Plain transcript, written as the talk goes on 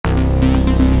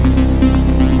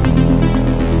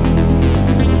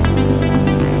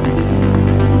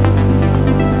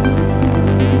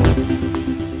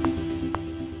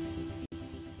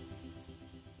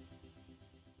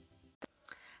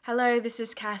Hello, this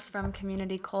is Cass from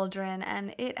Community Cauldron,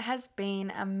 and it has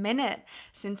been a minute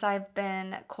since I've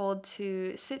been called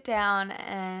to sit down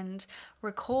and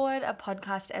record a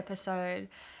podcast episode.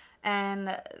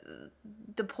 And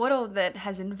the portal that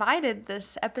has invited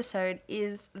this episode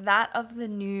is that of the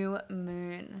new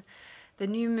moon. The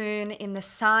new moon in the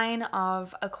sign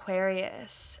of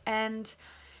Aquarius. And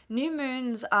new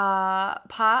moons are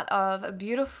part of a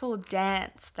beautiful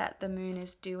dance that the moon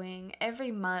is doing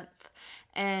every month.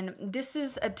 And this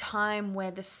is a time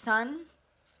where the sun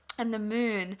and the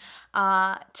moon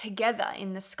are together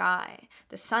in the sky.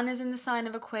 The sun is in the sign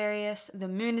of Aquarius, the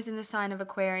moon is in the sign of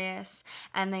Aquarius,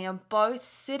 and they are both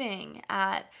sitting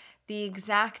at the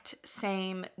exact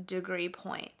same degree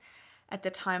point at the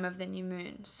time of the new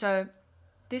moon. So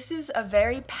this is a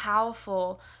very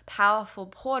powerful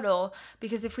portal,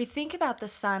 because if we think about the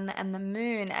sun and the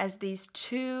moon as these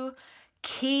two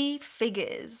key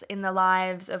figures in the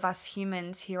lives of us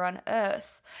humans here on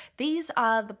Earth, these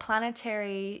are the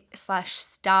planetary /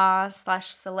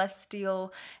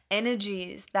 celestial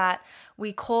energies that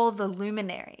we call the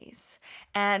luminaries.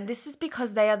 And this is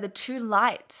because they are the two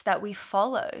lights that we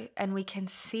follow and we can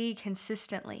see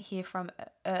consistently here from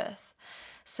Earth.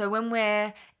 So when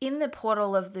we're in the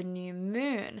portal of the new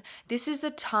moon, this is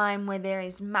the time where there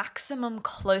is maximum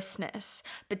closeness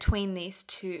between these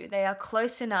two. They are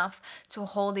close enough to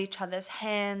hold each other's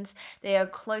hands. They are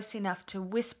close enough to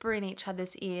whisper in each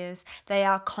other's ears. They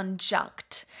are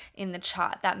conjunct in the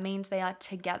chart. That means they are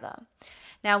together.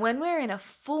 Now, when we're in a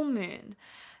full moon,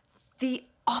 the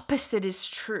opposite is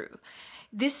true.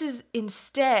 This is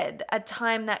instead a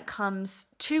time that comes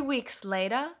 2 weeks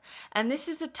later, and this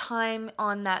is a time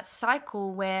on that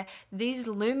cycle where these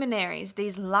luminaries,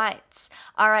 these lights,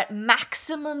 are at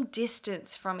maximum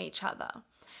distance from each other.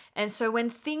 And so when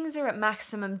things are at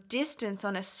maximum distance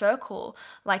on a circle,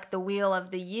 like the wheel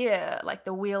of the year, like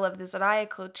the wheel of the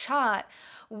zodiacal chart,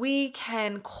 we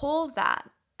can call that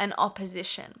an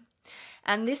opposition.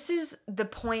 And this is the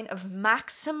point of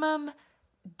maximum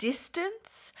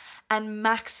distance and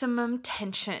maximum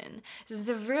tension. This is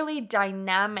a really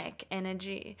dynamic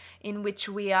energy in which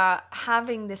we are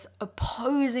having this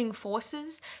opposing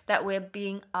forces that we're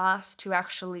being asked to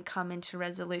actually come into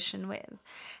resolution with.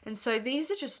 And so these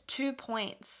are just 2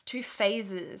 points, 2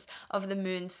 phases of the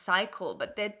moon cycle,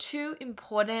 but they're 2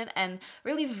 important and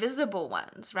really visible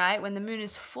ones, right? When the moon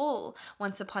is full,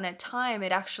 once upon a time,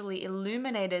 it actually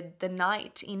illuminated the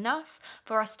night enough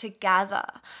for us to gather,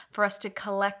 for us to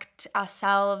collect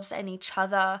ourselves and each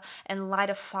other and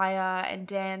light a fire and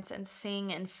dance and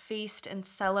sing and feast and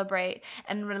celebrate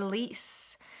and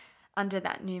release under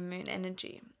that new moon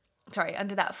energy.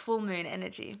 Under that full moon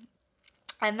energy.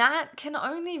 And that can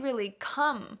only really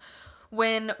come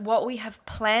when what we have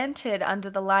planted under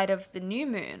the light of the new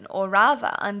moon, or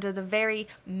rather under the very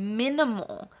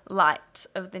minimal light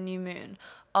of the new moon,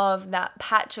 of that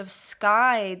patch of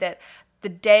sky that the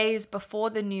days before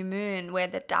the new moon, where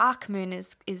the dark moon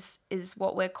is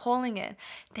what we're calling it,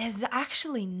 there's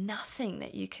actually nothing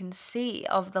that you can see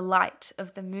of the light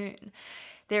of the moon.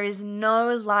 There is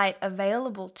no light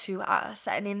available to us.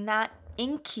 And in that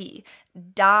inky,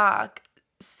 dark,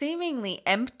 seemingly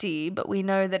empty, but we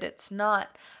know that it's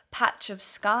not, patch of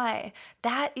sky,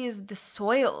 that is the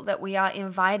soil that we are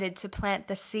invited to plant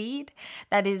the seed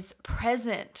that is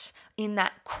present in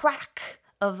that crack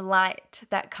of light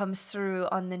that comes through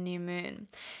on the new moon.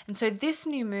 And so this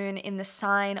new moon in the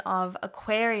sign of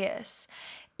Aquarius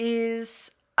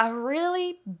is a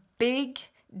really big,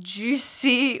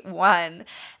 juicy one.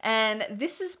 And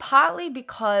this is partly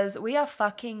because we are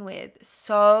fucking with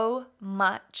so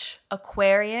much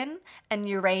Aquarian and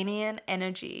Uranian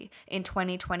energy in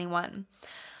 2021.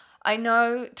 I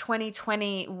know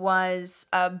 2020 was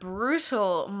a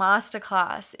brutal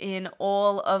masterclass in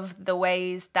all of the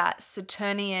ways that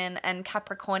Saturnian and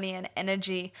Capricornian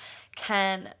energy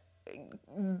can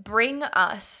bring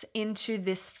us into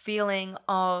this feeling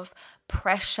of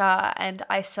pressure and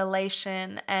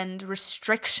isolation and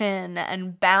restriction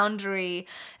and boundary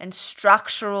and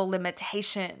structural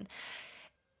limitation.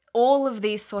 All of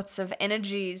these sorts of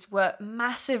energies were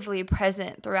massively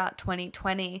present throughout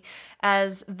 2020,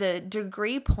 as the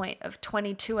degree point of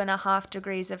 22.5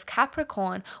 degrees of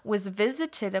Capricorn was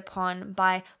visited upon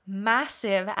by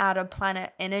massive outer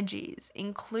planet energies,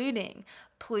 including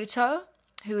Pluto,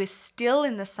 who is still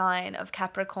in the sign of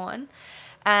Capricorn,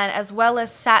 and as well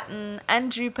as Saturn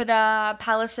and Jupiter,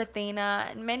 Pallas Athena,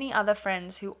 and many other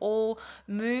friends who all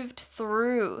moved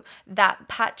through that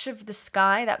patch of the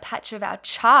sky, that patch of our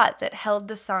chart that held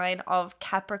the sign of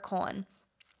Capricorn.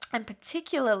 and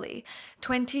particularly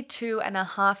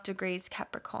 22.5 degrees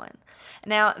Capricorn.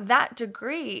 Now, that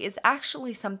degree is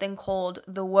actually something called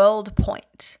the world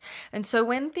point. And so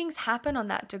when things happen on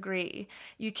that degree,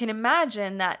 you can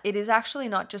imagine that it is actually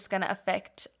not just going to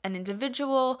affect an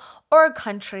individual or a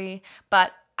country,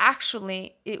 but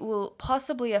actually it will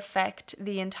possibly affect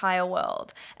the entire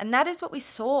world. And that is what we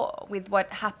saw with what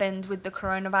happened with the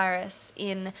coronavirus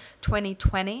in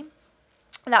 2020.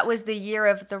 That was the year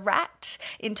of the rat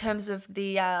in terms of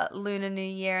the Lunar New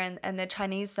Year and the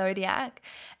Chinese zodiac.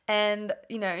 And,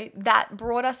 that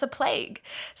brought us a plague.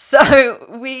 So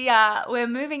we're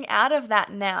moving out of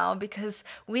that now, because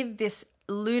with this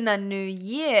Lunar New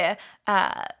Year,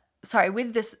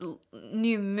 with this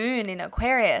new moon in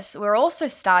Aquarius, we're also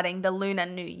starting the Lunar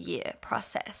New Year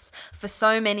process for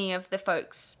so many of the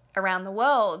folks around the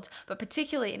world, but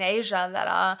particularly in Asia, that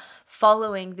are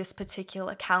following this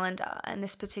particular calendar and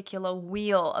this particular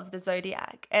wheel of the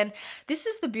zodiac. And this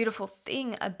is the beautiful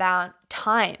thing about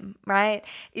time, right?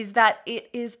 Is that it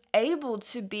is able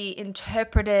to be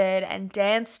interpreted and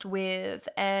danced with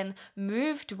and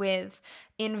moved with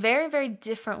in very, very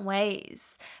different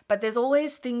ways. But there's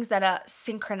always things that are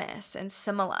synchronous and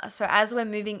similar. So as we're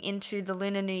moving into the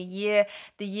Lunar New Year,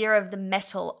 the year of the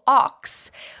metal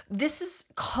ox, this is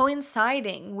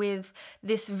coinciding with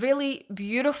this really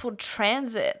beautiful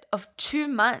transit of 2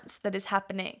 months that is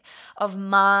happening of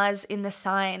Mars in the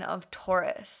sign of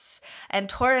Taurus. And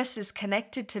Taurus is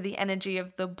connected to the energy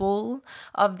of the bull,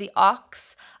 of the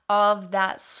ox, of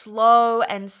that slow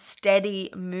and steady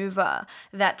mover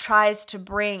that tries to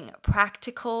bring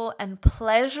practical and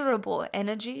pleasurable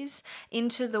energies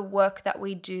into the work that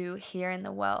we do here in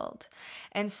the world.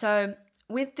 And so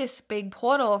with this big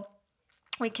portal,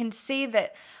 we can see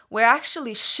that we're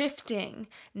actually shifting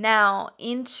now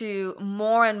into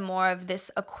more and more of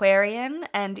this Aquarian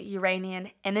and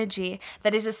Uranian energy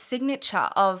that is a signature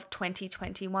of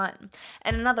 2021.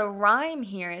 And another rhyme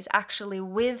here is actually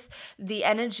with the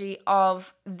energy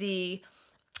of the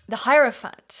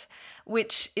Hierophant,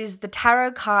 which is the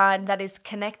tarot card that is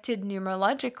connected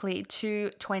numerologically to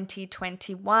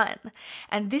 2021.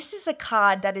 And this is a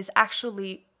card that is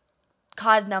actually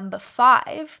card number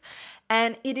 5,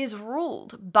 and it is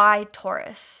ruled by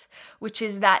Taurus, which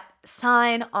is that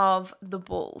sign of the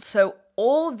bull. So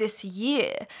all this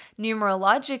year,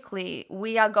 numerologically,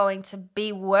 we are going to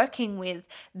be working with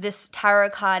this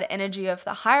tarot card energy of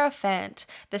the Hierophant,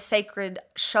 the sacred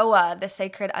shower, the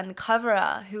sacred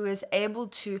uncoverer, who is able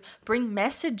to bring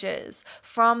messages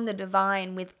from the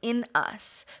divine within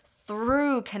us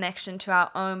through connection to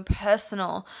our own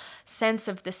personal sense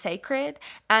of the sacred,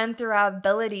 and through our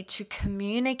ability to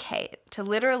communicate, to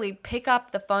literally pick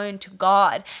up the phone to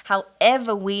God,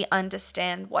 however we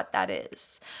understand what that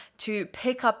is, to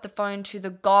pick up the phone to the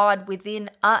God within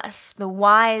us, the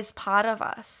wise part of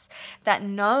us that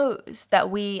knows that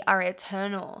we are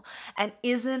eternal and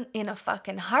isn't in a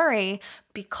fucking hurry,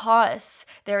 because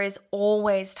there is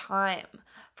always time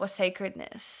for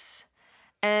sacredness.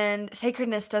 And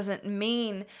sacredness doesn't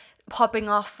mean popping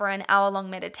off for an hour-long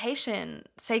meditation.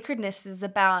 Sacredness is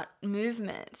about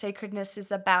movement. Sacredness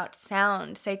is about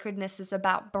sound. Sacredness is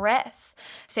about breath.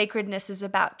 Sacredness is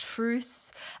about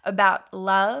truth, about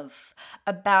love,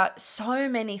 about so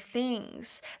many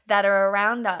things that are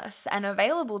around us and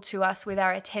available to us with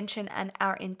our attention and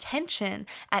our intention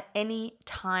at any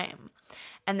time,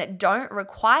 and that don't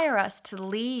require us to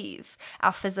leave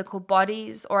our physical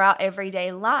bodies or our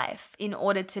everyday life in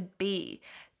order to be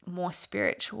more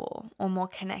spiritual or more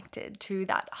connected to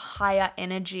that higher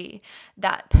energy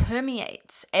that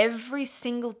permeates every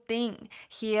single thing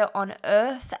here on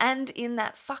earth and in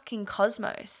that fucking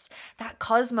cosmos. That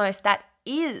cosmos that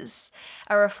is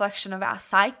a reflection of our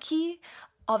psyche,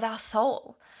 of our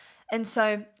soul. And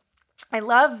so I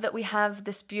love that we have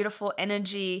this beautiful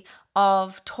energy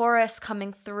of Taurus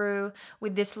coming through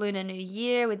with this Lunar New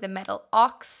Year, with the metal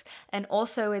ox, and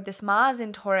also with this Mars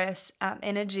in Taurus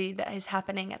energy that is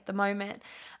happening at the moment.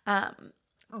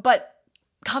 But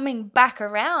coming back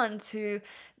around to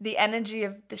the energy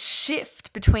of the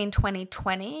shift between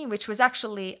 2020, which was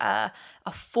actually a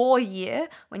 4-year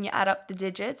when you add up the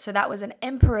digits. So that was an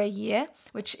Emperor year,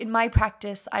 which in my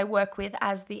practice I work with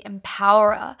as the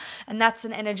empowerer. And that's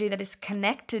an energy that is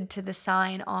connected to the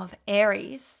sign of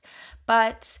Aries.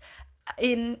 But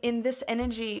in this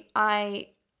energy, I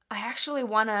actually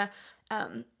want to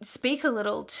speak a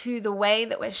little to the way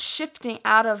that we're shifting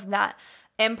out of that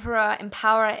Emperor,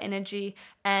 Empowerer energy,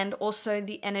 and also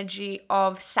the energy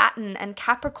of Saturn and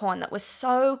Capricorn that was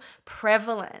so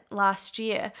prevalent last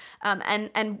year,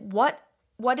 and what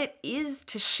it is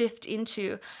to shift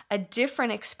into a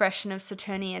different expression of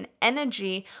Saturnian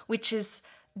energy, which is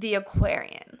the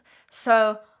Aquarian.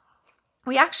 So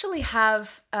we actually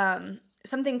have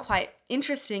something quite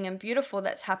interesting and beautiful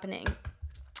that's happening,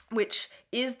 which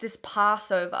is this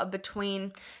Passover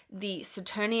between the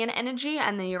Saturnian energy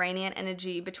and the Uranian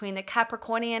energy, between the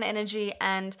Capricornian energy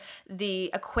and the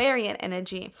Aquarian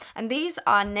energy. And these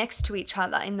are next to each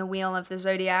other in the wheel of the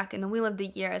zodiac, in the wheel of the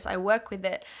year as I work with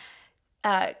it.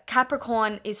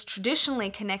 Capricorn is traditionally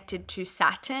connected to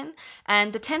Saturn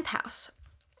and the 10th house.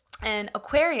 And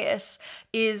Aquarius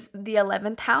is the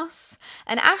 11th house.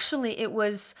 And actually, it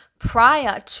was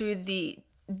prior to the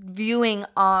viewing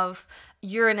of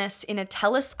Uranus in a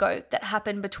telescope that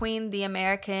happened between the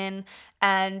American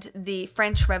and the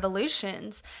French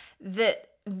revolutions that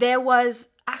there was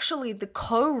actually the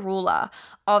co-ruler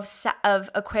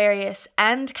of Aquarius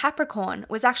and Capricorn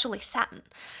was actually Saturn.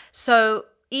 So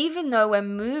even though we're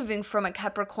moving from a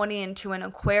Capricornian to an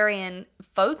Aquarian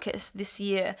focus this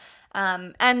year,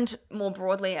 and more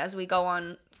broadly as we go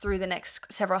on through the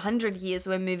next several hundred years,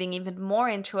 we're moving even more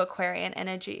into Aquarian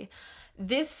energy.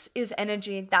 This is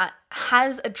energy that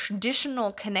has a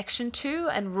traditional connection to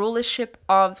and rulership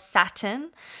of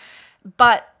Saturn,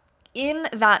 but in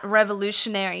that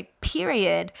revolutionary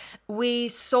period, we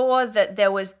saw that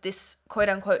there was this quote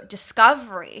unquote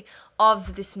discovery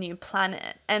of this new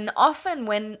planet. And often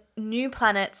when new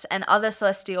planets and other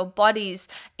celestial bodies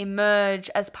emerge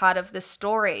as part of the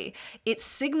story, it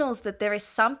signals that there is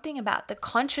something about the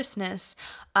consciousness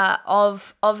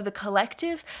of the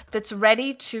collective that's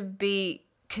ready to be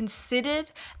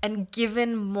considered and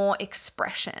given more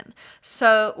expression.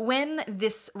 So when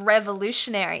this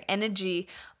revolutionary energy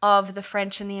of the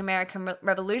French and the American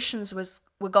revolutions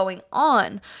were going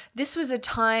on, this was a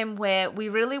time where we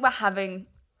really were having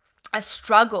a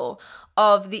struggle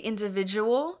of the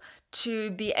individual to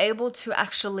be able to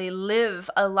actually live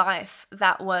a life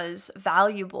that was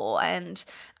valuable and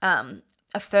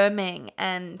affirming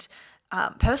and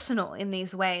personal in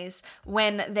these ways,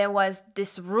 when there was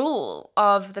this rule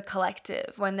of the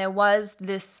collective, when there was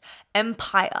this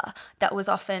empire that was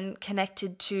often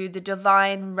connected to the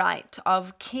divine right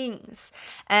of kings.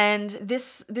 And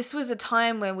this was a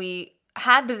time where we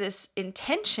had this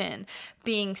intention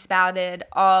being spouted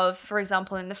of, for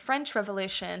example, in the French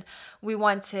Revolution, we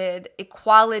wanted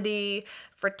equality,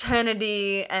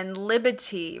 fraternity, and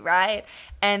liberty, right?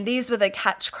 And these were the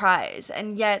catch cries.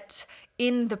 And yet,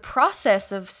 in the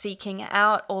process of seeking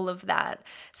out all of that,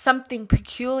 something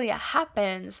peculiar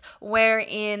happens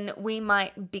wherein we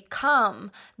might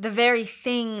become the very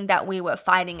thing that we were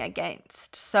fighting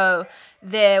against. So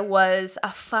there was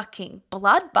a fucking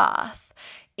bloodbath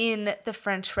in the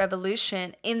French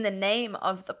Revolution in the name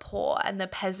of the poor and the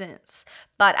peasants.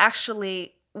 But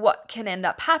actually, what can end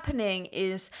up happening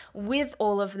is with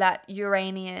all of that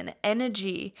Uranian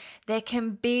energy, there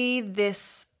can be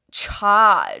this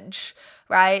charge,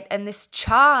 right? And this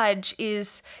charge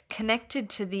is connected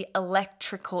to the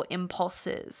electrical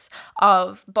impulses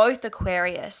of both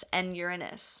Aquarius and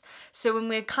Uranus. So when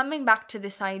we're coming back to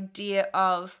this idea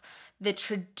of the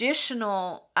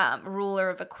traditional ruler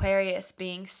of Aquarius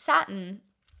being Saturn,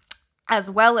 as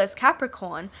well as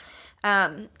Capricorn,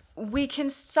 we can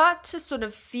start to sort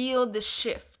of feel the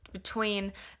shift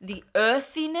between the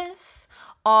earthiness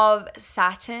of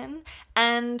Saturn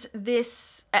and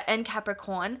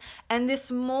Capricorn, and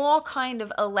this more kind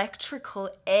of electrical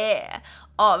air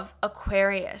of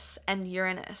Aquarius and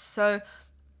Uranus. So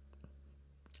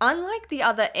unlike the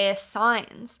other air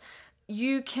signs,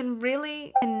 you can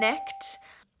really connect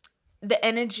the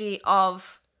energy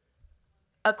of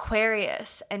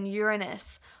Aquarius and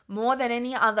Uranus more than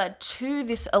any other to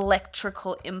this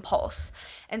electrical impulse.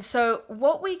 And so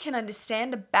what we can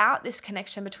understand about this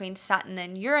connection between Saturn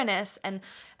and Uranus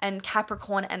and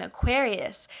Capricorn and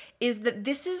Aquarius is that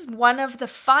this is one of the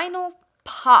final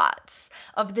parts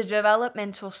of the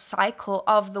developmental cycle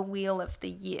of the wheel of the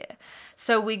year.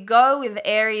 So we go with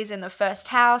Aries in the first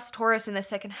house, Taurus in the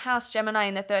second house, Gemini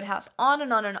in the third house, on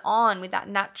and on with that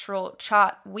natural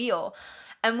chart wheel.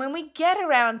 And when we get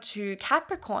around to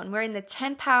Capricorn, we're in the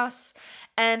 10th house.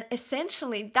 And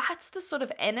essentially, that's the sort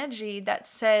of energy that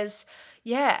says,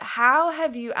 yeah, how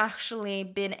have you actually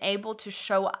been able to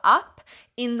show up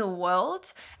in the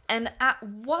world? And at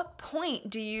what point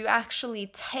do you actually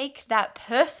take that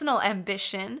personal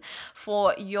ambition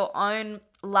for your own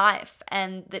life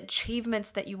and the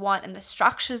achievements that you want and the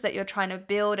structures that you're trying to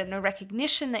build and the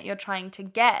recognition that you're trying to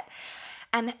get?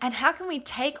 And how can we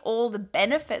take all the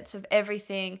benefits of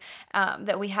everything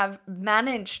that we have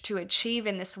managed to achieve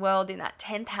in this world in that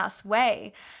 10th house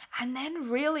way, and then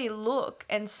really look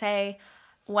and say,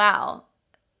 wow,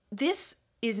 this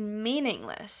is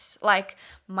meaningless, like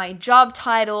my job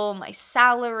title, my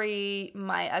salary,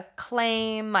 my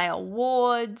acclaim, my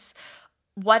awards,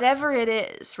 whatever it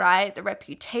is, right? The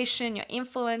reputation, your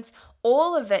influence,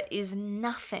 all of it is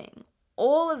nothing.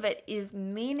 All of it is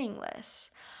meaningless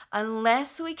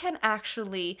unless we can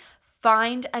actually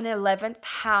find an 11th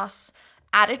house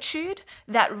attitude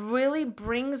that really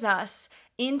brings us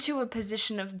into a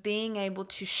position of being able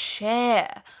to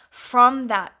share from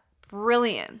that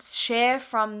brilliance, share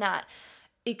from that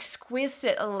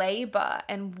exquisite labor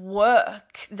and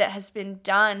work that has been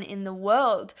done in the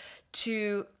world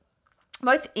to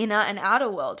both inner and outer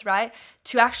world, right?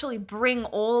 To actually bring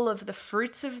all of the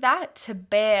fruits of that to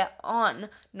bear on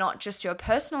not just your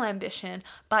personal ambition,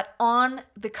 but on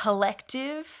the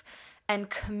collective and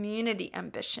community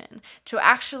ambition, to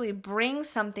actually bring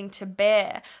something to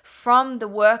bear from the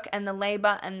work and the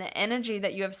labor and the energy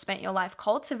that you have spent your life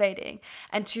cultivating,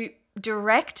 and to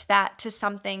direct that to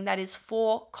something that is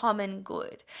for common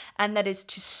good, and that is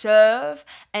to serve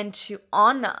and to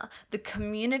honor the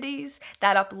communities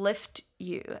that uplift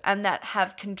you and that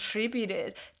have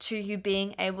contributed to you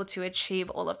being able to achieve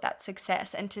all of that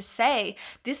success. And to say,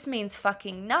 this means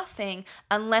fucking nothing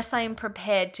unless I am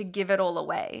prepared to give it all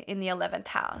away in the 11th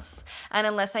house, and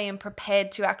unless I am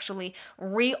prepared to actually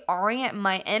reorient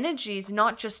my energies,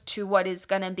 not just to what is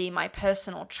going to be my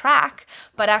personal track,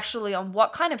 but actually on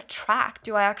what kind of track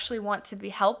do I actually want to be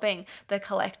helping the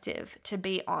collective to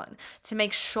be on, to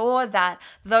make sure that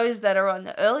those that are on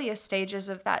the earlier stages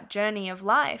of that journey of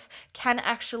life can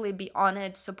actually be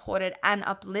honored, supported, and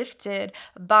uplifted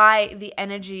by the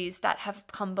energies that have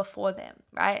come before them,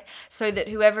 right? So that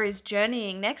whoever is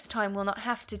journeying next time will not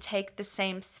have to take the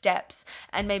same steps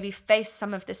and maybe face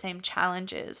some of the same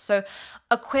challenges. So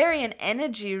Aquarian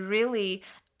energy really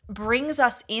brings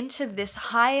us into this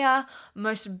higher,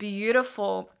 most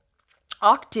beautiful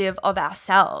octave of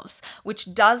ourselves,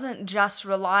 which doesn't just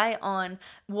rely on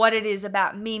what it is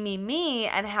about me,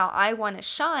 and how I want to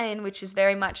shine, which is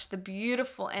very much the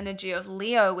beautiful energy of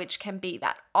Leo, which can be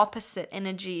that opposite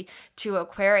energy to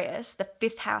Aquarius, the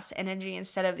 5th house energy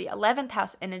instead of the 11th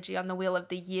house energy on the wheel of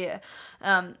the year.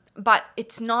 But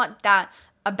it's not that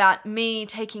about me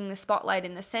taking the spotlight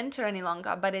in the center any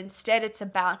longer, but instead it's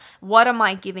about, what am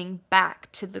I giving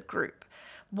back to the group?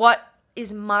 What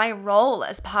is my role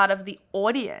as part of the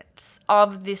audience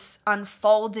of this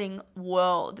unfolding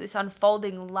world, this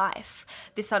unfolding life,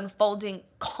 this unfolding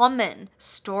common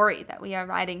story that we are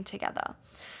writing together?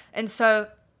 And so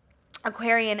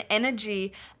Aquarian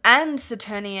energy and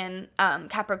Saturnian,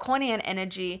 Capricornian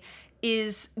energy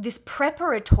is this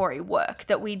preparatory work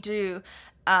that we do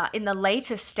in the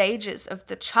later stages of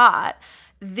the chart.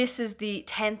 This is the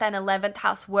 10th and 11th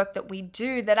house work that we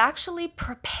do that actually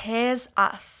prepares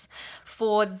us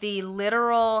for the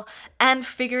literal and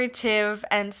figurative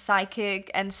and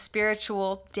psychic and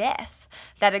spiritual death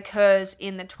that occurs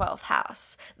in the 12th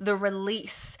house. The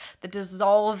release, the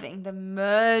dissolving, the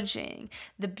merging,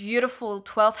 the beautiful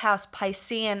 12th house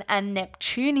Piscean and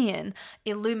Neptunian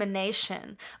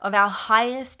illumination of our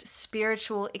highest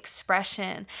spiritual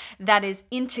expression that is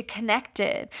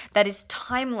interconnected, that is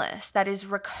timeless, that is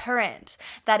recurrent,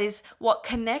 that is what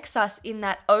connects us in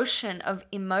that ocean of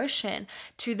emotion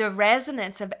to the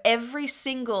resonance of every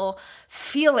single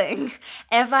feeling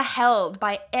ever held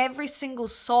by every single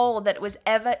soul that was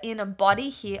ever in a body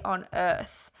here on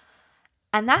earth.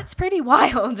 And that's pretty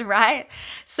wild, right?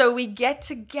 So we get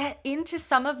to get into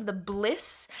some of the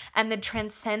bliss and the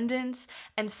transcendence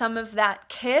and some of that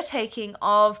caretaking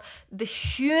of the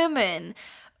human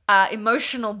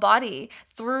emotional body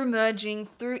through merging,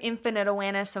 through infinite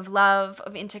awareness of love,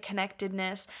 of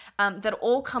interconnectedness, that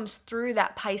all comes through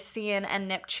that Piscean and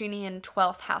Neptunian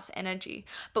 12th house energy.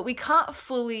 But we can't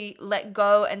fully let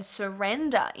go and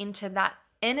surrender into that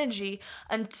energy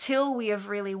until we have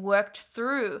really worked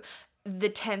through the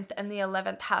 10th and the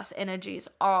 11th house energies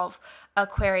of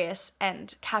Aquarius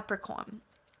and Capricorn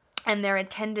and their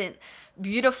attendant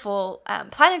beautiful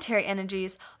planetary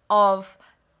energies of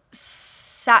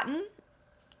Saturn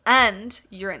and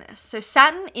Uranus. So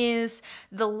Saturn is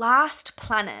the last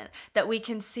planet that we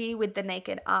can see with the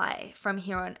naked eye from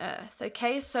here on Earth,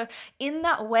 okay? So in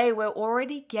that way, we're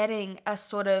already getting a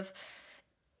sort of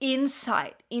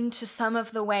insight into some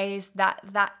of the ways that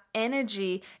that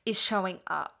energy is showing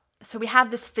up. So we have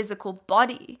this physical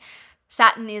body.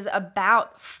 Saturn is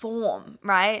about form,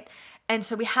 right? And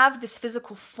so we have this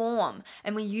physical form,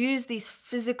 and we use these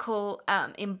physical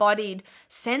embodied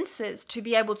senses to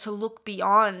be able to look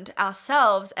beyond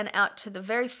ourselves and out to the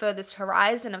very furthest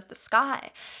horizon of the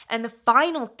sky. And the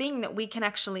final thing that we can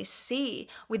actually see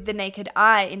with the naked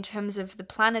eye in terms of the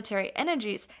planetary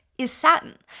energies is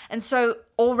Saturn. And so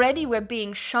already we're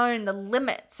being shown the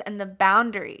limits and the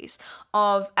boundaries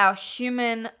of our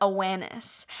human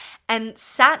awareness. And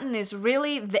Saturn is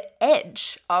really the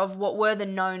edge of what were the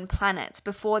known planets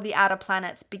before the outer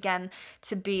planets began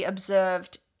to be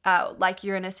observed, like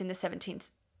Uranus in the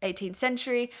 17th, 18th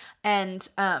century, and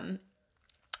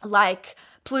like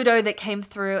Pluto that came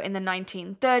through in the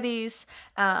 1930s.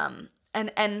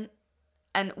 And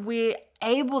we're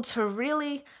able to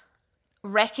really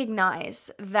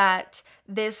recognize that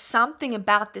there's something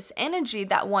about this energy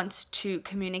that wants to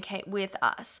communicate with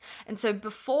us. And so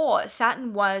before,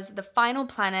 Saturn was the final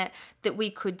planet that we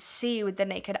could see with the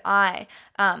naked eye.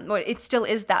 Well, it still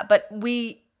is that, but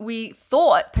we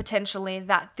thought potentially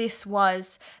that this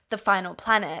was the final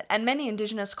planet. And many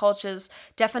indigenous cultures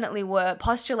definitely were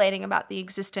postulating about the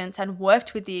existence and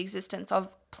worked with the existence of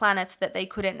planets that they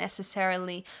couldn't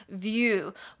necessarily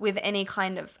view with any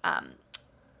kind of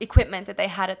equipment that they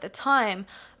had at the time.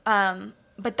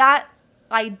 But that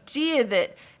idea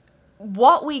that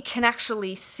what we can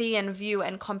actually see and view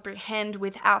and comprehend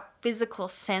with our physical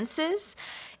senses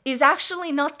is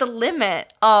actually not the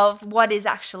limit of what is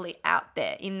actually out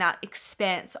there in that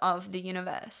expanse of the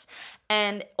universe.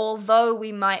 And although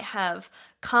we might have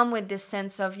come with this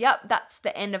sense of, yep, that's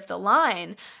the end of the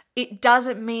line, it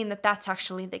doesn't mean that that's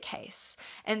actually the case.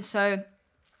 And so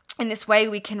in this way,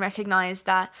 we can recognize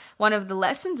that one of the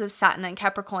lessons of Saturn and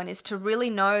Capricorn is to really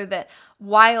know that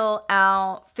while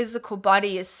our physical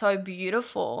body is so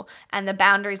beautiful and the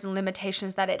boundaries and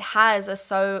limitations that it has are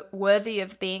so worthy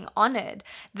of being honored,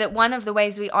 that one of the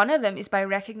ways we honor them is by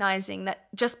recognizing that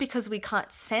just because we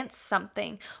can't sense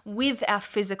something with our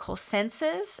physical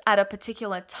senses at a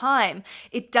particular time,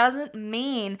 it doesn't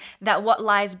mean that what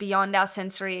lies beyond our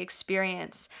sensory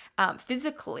experience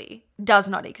physically does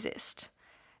not exist.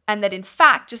 And that in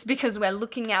fact, just because we're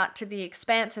looking out to the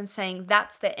expanse and saying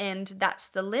that's the end, that's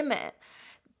the limit,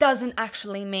 doesn't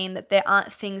actually mean that there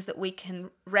aren't things that we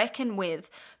can reckon with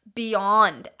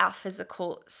beyond our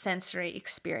physical sensory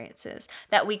experiences,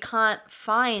 that we can't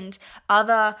find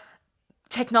other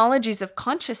technologies of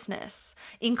consciousness,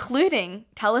 including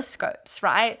telescopes,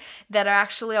 right? That are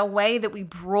actually a way that we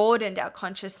broadened our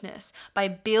consciousness by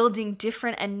building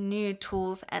different and new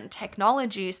tools and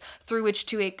technologies through which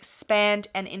to expand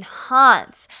and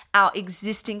enhance our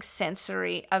existing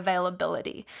sensory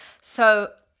availability. So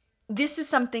this is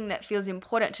something that feels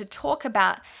important to talk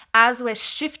about as we're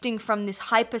shifting from this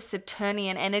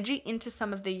hyper-Saturnian energy into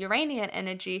some of the Uranian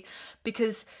energy,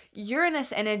 because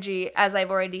Uranus energy, as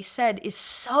I've already said, is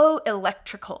so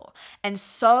electrical and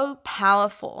so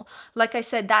powerful. Like I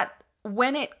said, that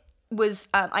when it was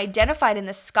identified in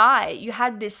the sky, you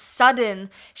had this sudden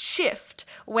shift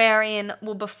wherein,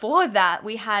 well, before that,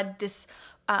 we had this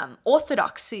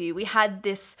orthodoxy, we had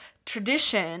this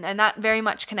tradition, and that very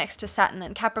much connects to Saturn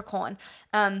and Capricorn.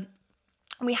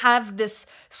 We have this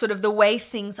sort of the way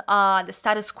things are, the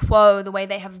status quo, the way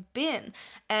they have been.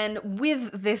 And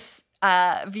with this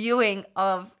viewing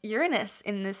of Uranus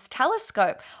in this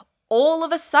telescope, all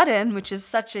of a sudden, which is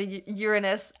such a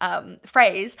Uranus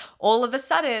phrase, all of a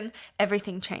sudden,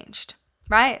 everything changed,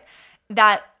 right?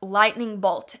 That lightning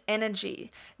bolt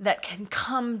energy that can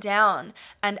come down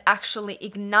and actually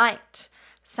ignite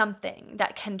something,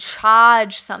 that can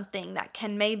charge something, that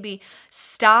can maybe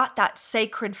start that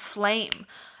sacred flame,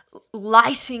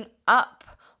 lighting up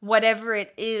whatever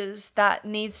it is that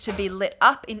needs to be lit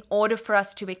up in order for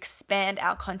us to expand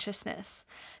our consciousness.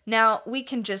 Now, we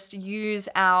can just use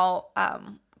our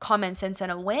common sense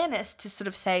and awareness to sort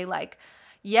of say like,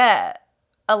 yeah,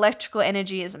 electrical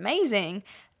energy is amazing.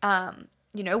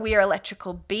 We are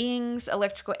electrical beings.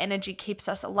 Electrical energy keeps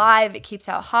us alive. It keeps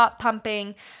our heart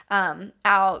pumping.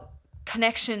 Our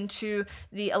connection to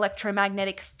the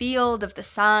electromagnetic field of the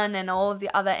sun and all of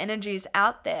the other energies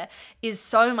out there is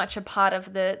so much a part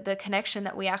of the connection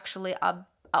that we actually are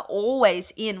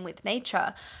always in with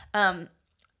nature.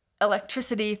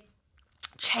 Electricity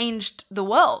changed the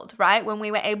world, right? When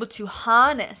we were able to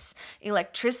harness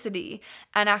electricity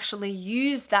and actually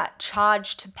use that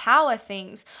charge to power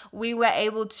things, we were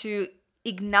able to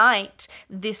ignite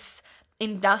this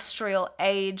industrial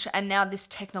age and now this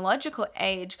technological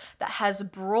age that has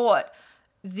brought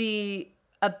the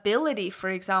ability, for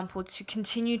example, to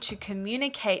continue to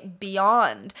communicate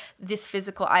beyond this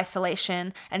physical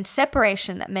isolation and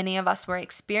separation that many of us were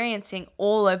experiencing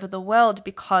all over the world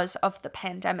because of the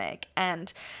pandemic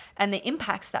and the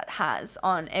impacts that has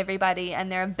on everybody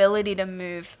and their ability to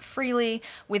move freely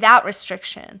without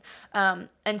restriction.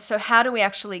 And so how do we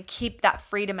actually keep that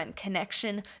freedom and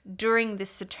connection during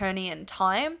this Saturnian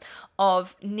time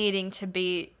of needing to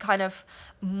be kind of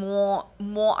more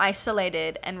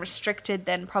isolated and restricted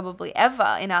than probably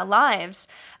ever in our lives,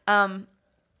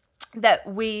 that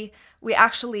we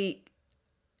actually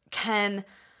can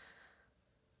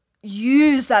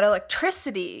use that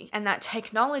electricity and that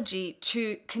technology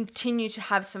to continue to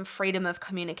have some freedom of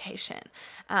communication.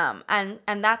 And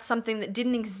that's something that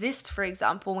didn't exist, for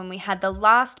example, when we had the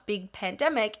last big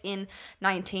pandemic in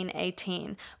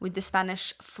 1918 with the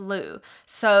Spanish flu.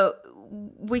 So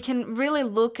we can really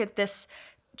look at this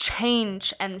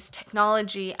change and this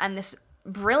technology and this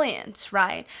brilliance,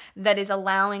 right, that is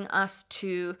allowing us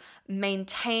to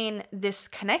maintain this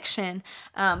connection,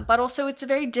 but also it's a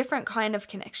very different kind of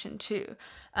connection too.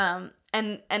 And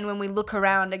when we look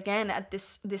around again at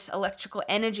this electrical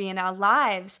energy in our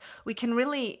lives, we can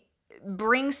really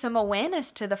bring some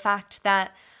awareness to the fact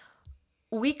that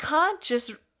we can't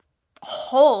just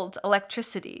hold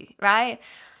electricity, right?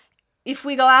 If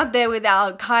we go out there with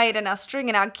our kite and our string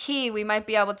and our key, we might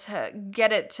be able to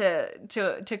get it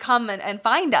to come and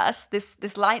find us,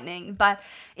 this lightning. But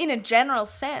in a general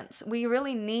sense, we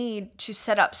really need to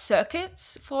set up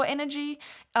circuits for energy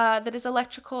that is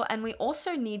electrical. And we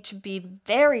also need to be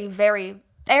very, very,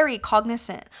 very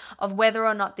cognizant of whether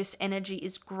or not this energy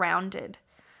is grounded.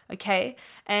 Okay,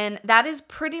 and that is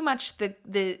pretty much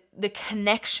the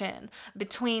connection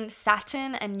between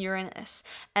Saturn and Uranus,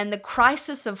 and the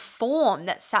crisis of form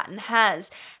that Saturn has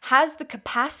the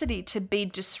capacity to be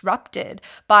disrupted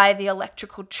by the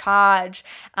electrical charge,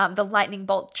 the lightning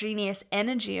bolt genius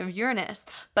energy of Uranus,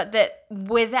 but that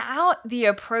without the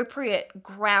appropriate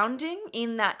grounding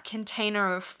in that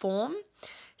container of form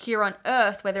here on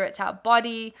Earth, whether it's our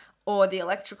body or the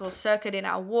electrical circuit in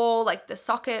our wall, like the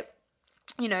socket,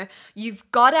 you know, you've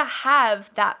got to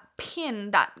have that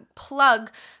pin, that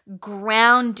plug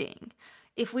grounding.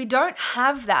 If we don't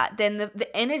have that, then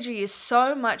the energy is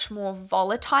so much more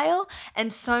volatile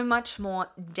and so much more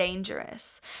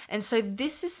dangerous. And so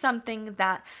this is something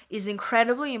that is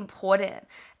incredibly important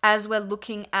as we're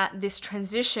looking at this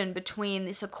transition between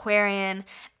this Aquarian,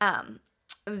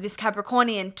 this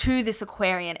Capricornian to this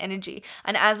Aquarian energy.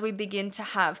 And as we begin to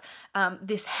have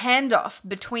this handoff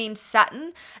between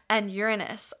Saturn and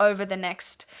Uranus over the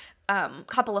next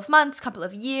couple of months, couple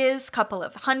of years, couple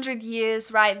of 100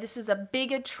 years, right? This is a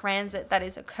bigger transit that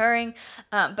is occurring,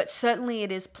 but certainly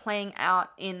it is playing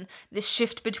out in this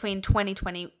shift between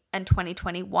 2020 and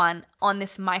 2021 on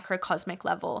this microcosmic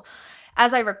level.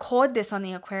 As I record this on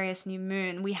the Aquarius new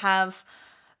moon, we have,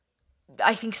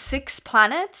 I think, 6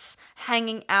 planets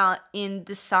hanging out in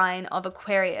the sign of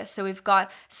Aquarius. So we've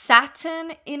got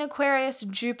Saturn in Aquarius,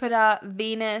 Jupiter,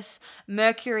 Venus,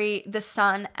 Mercury, the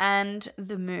Sun, and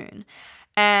the Moon.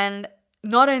 And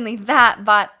not only that,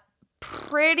 but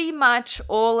pretty much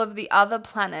all of the other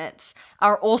planets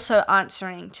are also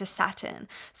answering to Saturn.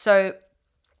 So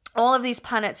all of these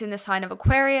planets in the sign of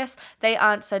Aquarius, they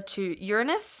answer to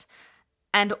Uranus,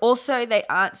 and also they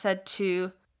answer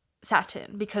to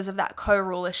Saturn because of that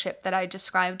co-rulership that I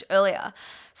described earlier.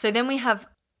 So then we have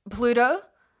Pluto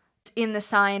in the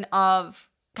sign of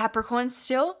Capricorn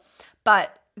still,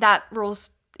 but that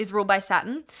is ruled by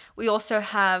Saturn. We also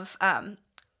have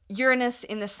Uranus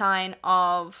in the sign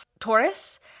of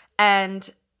Taurus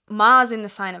and Mars in the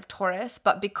sign of Taurus,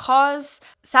 but because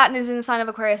Saturn is in the sign of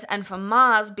Aquarius, and for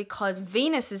Mars, because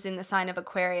Venus is in the sign of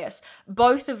Aquarius,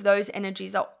 both of those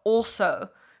energies are also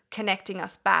connecting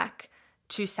us back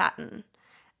to Saturn.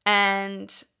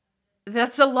 And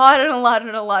that's a lot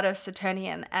of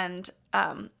Saturnian and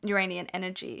Uranian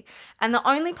energy. And the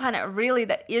only planet really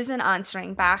that isn't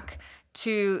answering back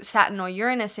to Saturn or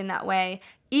Uranus in that way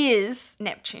is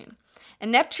Neptune.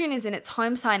 And Neptune is in its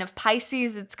home sign of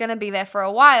Pisces. It's going to be there for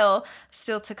a while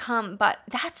still to come, but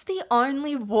that's the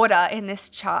only water in this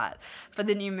chart for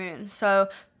the new moon. So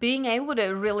being able to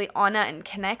really honor and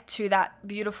connect to that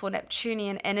beautiful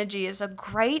Neptunian energy is a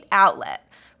great outlet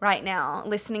right now.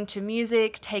 Listening to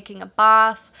music, taking a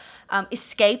bath,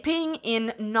 escaping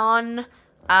in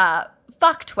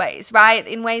fucked ways, right?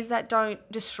 In ways that don't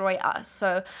destroy us.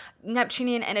 So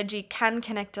Neptunian energy can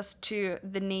connect us to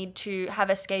the need to have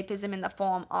escapism in the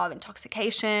form of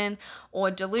intoxication or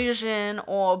delusion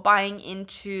or buying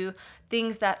into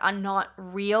things that are not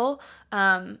real.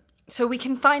 So we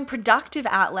can find productive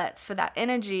outlets for that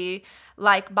energy,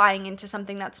 like buying into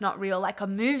something that's not real, like a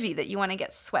movie that you want to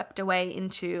get swept away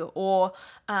into, or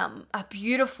a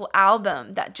beautiful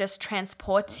album that just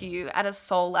transports you at a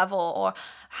soul level, or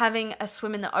having a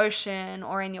swim in the ocean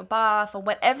or in your bath, or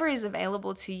whatever is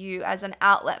available to you as an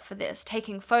outlet for this,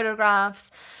 taking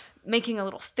photographs, making a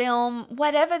little film,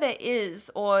 whatever there is,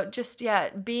 or just,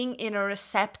 being in a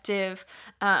receptive,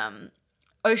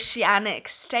 oceanic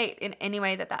state in any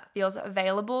way that feels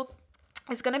available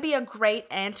is going to be a great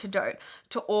antidote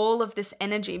to all of this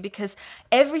energy, because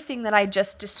everything that I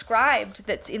just described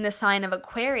that's in the sign of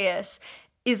Aquarius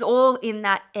is all in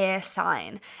that air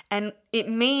sign. And it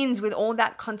means, with all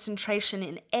that concentration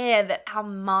in air, that our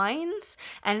minds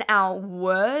and our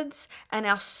words and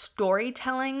our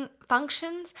storytelling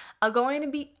functions are going to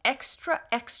be extra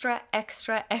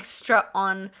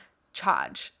on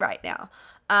charge right now.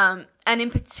 And in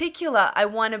particular, I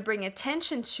want to bring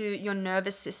attention to your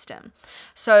nervous system.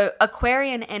 So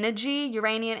Aquarian energy,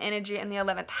 Uranian energy, and the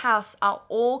 11th house are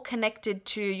all connected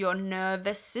to your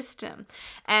nervous system.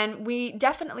 And we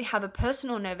definitely have a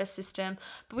personal nervous system,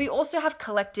 but we also have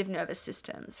collective nervous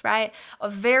systems, right?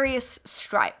 Of various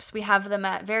stripes. We have them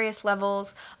at various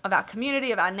levels of our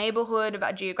community, of our neighborhood, of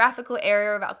our geographical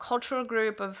area, of our cultural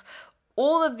group, of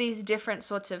all of these different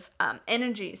sorts of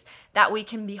energies that we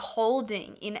can be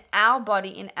holding in our body,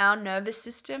 in our nervous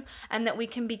system, and that we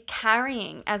can be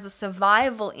carrying as a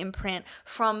survival imprint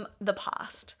from the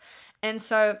past. And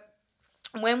so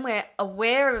when we're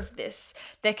aware of this,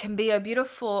 there can be a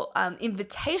beautiful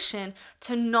invitation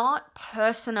to not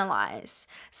personalize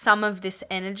some of this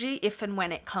energy if and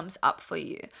when it comes up for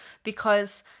you.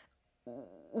 Because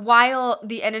while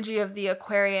the energy of the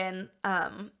Aquarian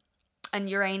and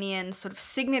Uranian sort of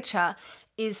signature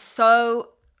is so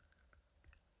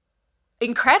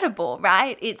incredible,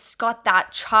 right? It's got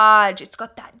that charge, it's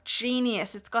got that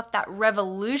genius, it's got that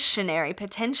revolutionary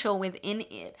potential within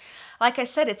it. Like I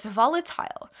said, it's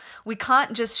volatile. We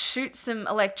can't just shoot some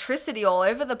electricity all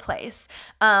over the place,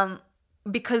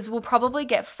 because we'll probably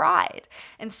get fried.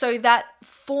 And so that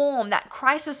form, that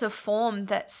crisis of form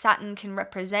that Saturn can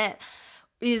represent,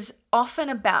 is often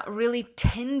about really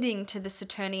tending to the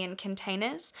Saturnian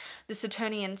containers, the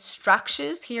Saturnian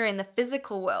structures here in the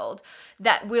physical world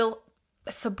that will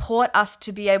support us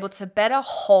to be able to better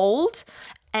hold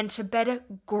and to better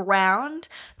ground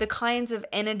the kinds of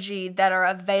energy that are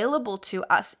available to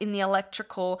us in the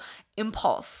electrical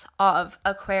impulse of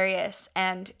Aquarius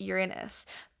and Uranus.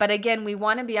 But again, we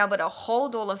want to be able to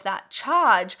hold all of that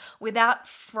charge without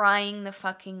frying the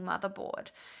fucking motherboard.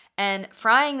 And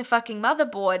frying the fucking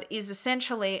motherboard is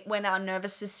essentially when our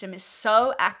nervous system is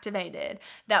so activated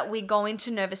that we go into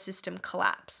nervous system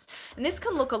collapse. And this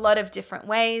can look a lot of different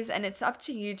ways, and it's up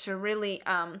to you to really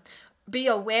be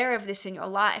aware of this in your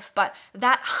life. But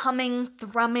that humming,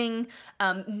 thrumming,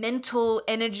 mental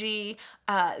energy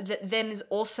that then is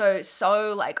also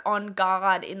so like on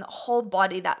guard in the whole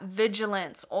body, that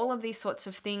vigilance, all of these sorts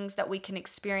of things that we can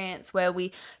experience where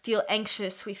we feel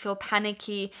anxious, we feel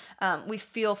panicky, we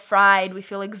feel fried, we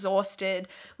feel exhausted,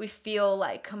 we feel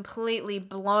like completely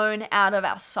blown out of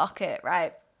our socket,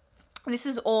 right? This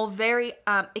is all very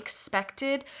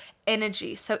expected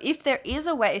energy. So if there is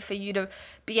a way for you to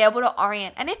be able to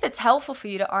orient, and if it's helpful for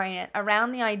you to orient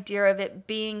around the idea of it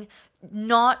being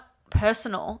not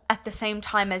personal at the same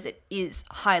time as it is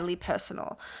highly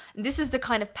personal. And this is the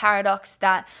kind of paradox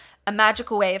that a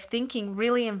magical way of thinking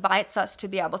really invites us to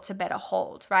be able to better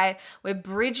hold, right? We're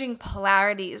bridging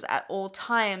polarities at all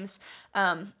times.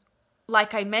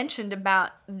 Like I mentioned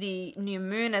about the new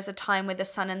moon as a time where the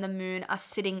sun and the moon are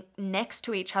sitting next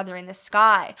to each other in the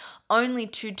sky, only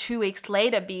to 2 weeks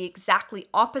later be exactly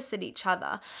opposite each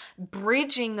other,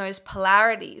 bridging those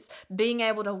polarities, being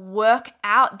able to work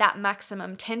out that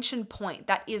maximum tension point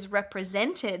that is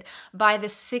represented by the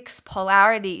 6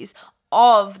 polarities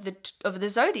of the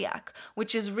zodiac,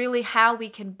 which is really how we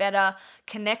can better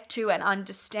connect to and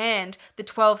understand the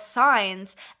 12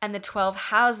 signs and the 12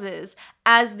 houses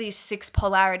as these 6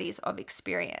 polarities of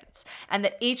experience. And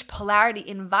that each polarity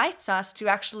invites us to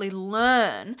actually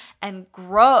learn and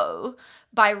grow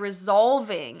by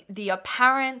resolving the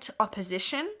apparent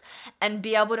opposition and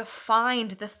be able to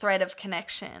find the thread of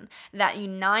connection that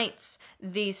unites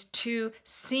these 2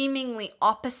 seemingly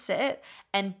opposite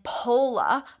and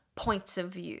polar points of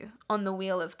view on the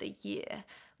wheel of the year,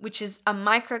 which is a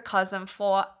microcosm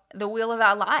for the wheel of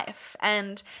our life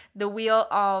and the wheel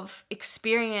of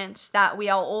experience that we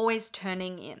are always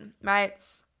turning in, right?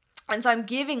 And so I'm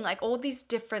giving like all these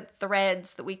different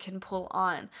threads that we can pull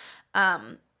on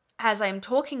as I'm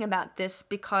talking about this,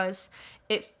 because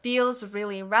it feels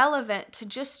really relevant to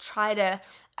just try to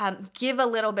give a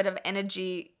little bit of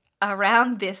energy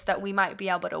around this that we might be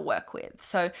able to work with.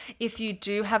 So if you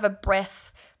do have a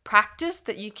breath practice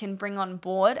that you can bring on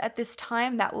board at this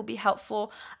time, that will be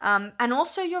helpful. And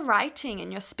also your writing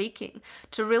and your speaking,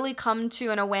 to really come to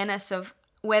an awareness of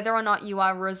whether or not you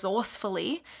are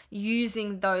resourcefully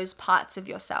using those parts of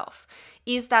yourself.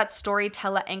 Is that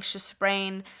storyteller, anxious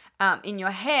brain in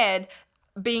your head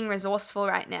being resourceful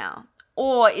right now?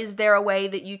 Or is there a way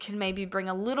that you can maybe bring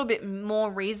a little bit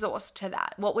more resource to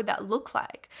that? What would that look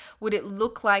like? Would it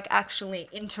look like actually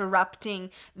interrupting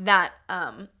that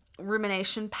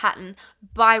rumination pattern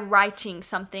by writing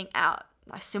something out?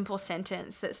 A simple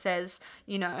sentence that says,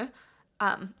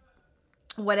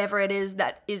 whatever it is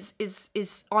that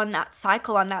is on that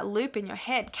cycle, on that loop in your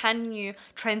head, can you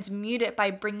transmute it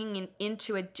by bringing it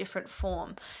into a different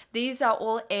form? These are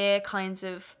all air kinds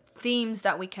of themes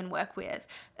that we can work with.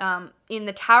 In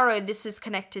the tarot, this is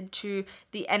connected to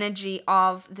the energy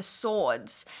of the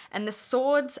swords. And the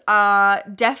swords are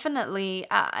definitely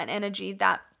an energy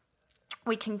that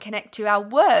we can connect to our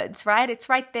words, right? It's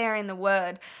right there in the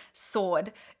word.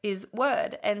 Sword is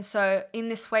word. And so in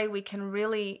this way, we can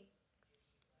really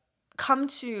come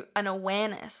to an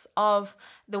awareness of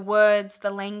the words, the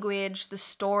language, the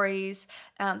stories,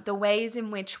 the ways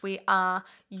in which we are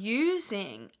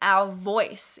using our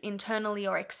voice internally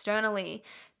or externally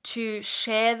to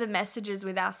share the messages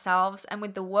with ourselves and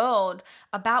with the world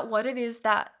about what it is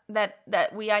that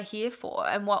we are here for,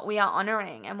 and what we are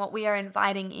honoring, and what we are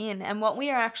inviting in, and what we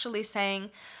are actually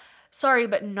saying sorry,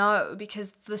 but no,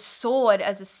 because the sword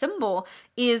as a symbol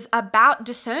is about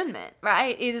discernment,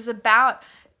 right? It is about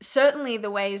certainly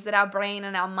the ways that our brain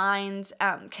and our minds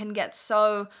can get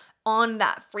so on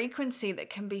that frequency that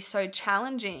can be so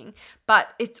challenging. But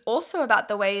it's also about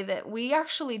the way that we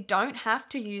actually don't have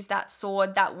to use that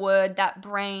sword, that word, that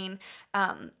brain,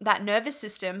 that nervous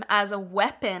system as a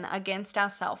weapon against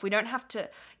ourselves. We don't have to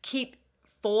keep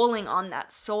falling on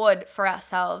that sword for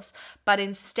ourselves, but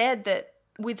instead that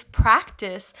with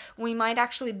practice, we might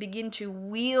actually begin to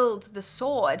wield the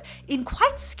sword in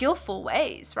quite skillful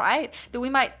ways, right? That we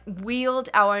might wield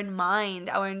our own mind,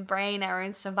 our own brain, our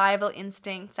own survival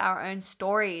instincts, our own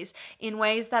stories in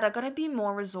ways that are going to be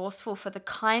more resourceful for the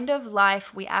kind of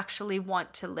life we actually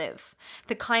want to live,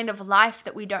 the kind of life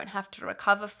that we don't have to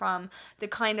recover from, the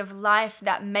kind of life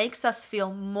that makes us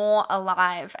feel more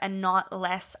alive and not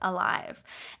less alive.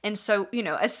 And so,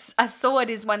 a sword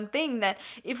is one thing that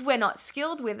if we're not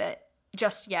skilled with it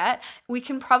just yet, we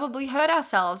can probably hurt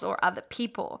ourselves or other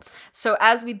people. So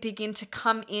as we begin to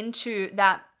come into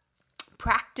that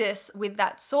practice with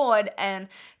that sword and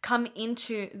come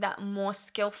into that more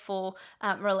skillful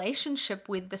relationship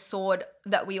with the sword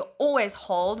that we always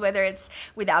hold, whether it's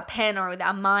with our pen or with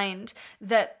our mind,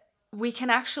 that we can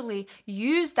actually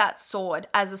use that sword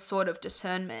as a sword of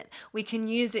discernment. We can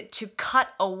use it to cut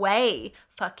away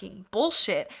fucking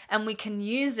bullshit, and we can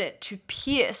use it to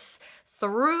pierce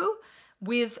through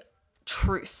with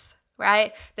truth,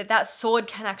 right? That sword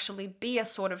can actually be a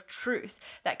sword of truth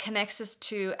that connects us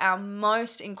to our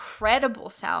most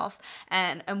incredible self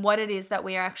and what it is that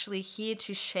we are actually here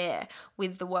to share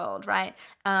with the world, right?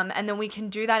 And then we can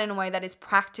do that in a way that is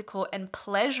practical and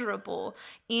pleasurable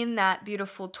in that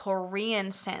beautiful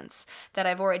Taurian sense that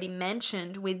I've already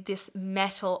mentioned, with this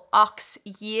metal ox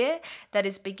year that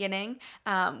is beginning,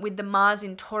 with the Mars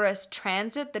in Taurus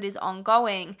transit that is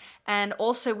ongoing, and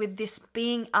also with this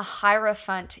being a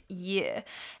Hierophant year.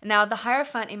 Now, the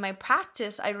Hierophant in my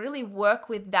practice, I really work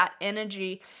with that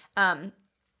energy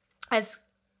as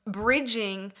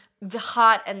bridging the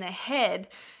heart and the head.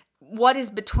 What is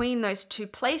between those two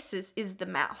places is the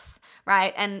mouth,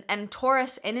 right? And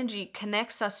Taurus energy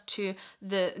connects us to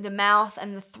the mouth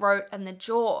and the throat and the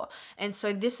jaw. And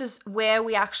so this is where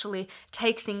we actually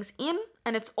take things in,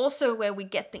 and it's also where we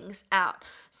get things out.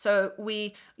 So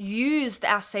we use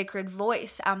our sacred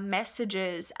voice, our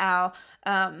messages, our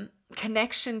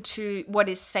connection to what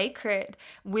is sacred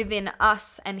within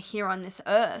us and here on this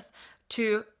earth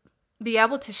to be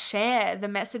able to share the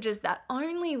messages that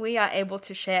only we are able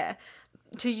to share,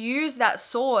 to use that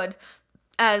sword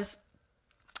as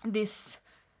this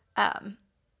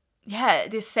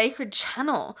this sacred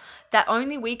channel that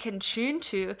only we can tune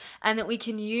to, and that we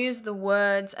can use the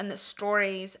words and the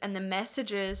stories and the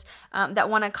messages that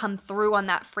want to come through on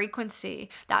that frequency,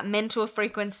 that mental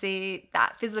frequency,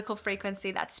 that physical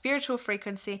frequency, that spiritual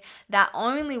frequency, that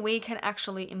only we can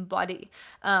actually embody,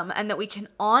 and that we can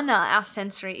honor our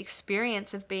sensory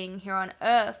experience of being here on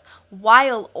earth,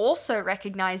 while also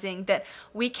recognizing that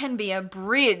we can be a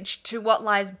bridge to what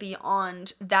lies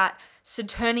beyond that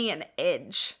Saturnian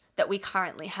edge that we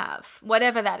currently have,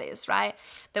 whatever that is, right?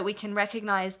 That we can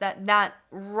recognize that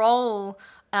role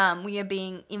we are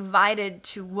being invited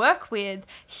to work with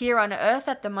here on earth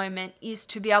at the moment is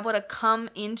to be able to come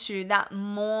into that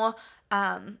more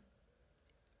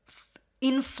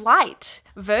in flight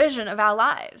version of our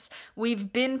lives.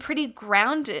 We've been pretty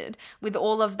grounded with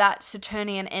all of that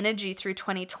Saturnian energy through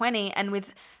 2020, and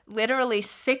with literally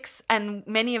 6 and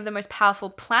many of the most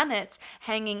powerful planets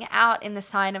hanging out in the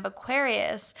sign of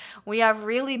Aquarius, we are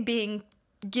really being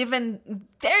given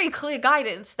very clear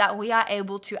guidance that we are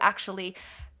able to actually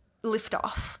lift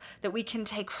off, that we can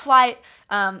take flight,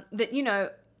 that, you know,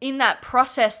 in that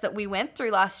process that we went through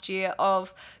last year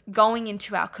of going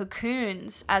into our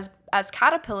cocoons as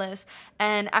caterpillars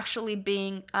and actually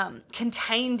being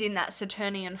contained in that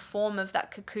Saturnian form of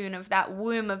that cocoon, of that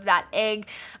womb, of that egg,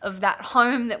 of that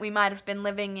home that we might have been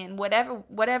living in,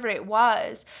 whatever it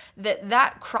was,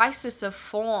 that crisis of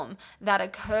form that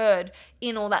occurred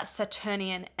in all that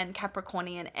Saturnian and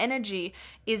Capricornian energy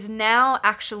is now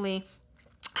actually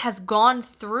has gone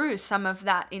through some of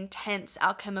that intense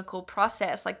alchemical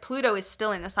process. Like Pluto is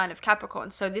still in the sign of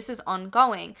Capricorn, so this is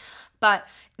ongoing, but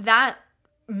that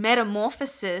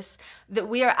metamorphosis, that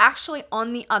we are actually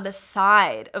on the other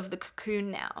side of the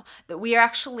cocoon now, that we are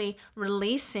actually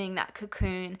releasing that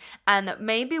cocoon, and that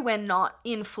maybe we're not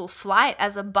in full flight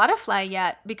as a butterfly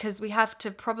yet because we have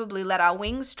to probably let our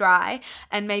wings dry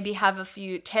and maybe have a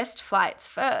few test flights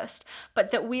first,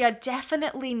 but that we are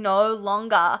definitely no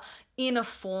longer in a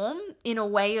form, in a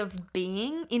way of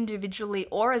being individually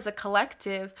or as a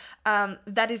collective,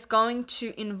 that is going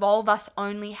to involve us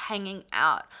only hanging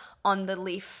out on the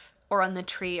leaf or on the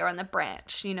tree or on the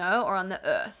branch, you know, or on the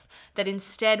earth. That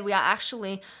instead we are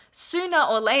actually sooner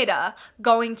or later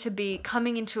going to be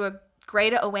coming into a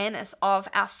greater awareness of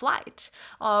our flight,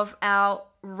 of our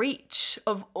reach,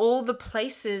 of all the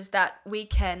places that we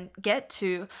can get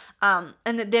to, and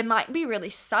that there might be really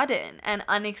sudden and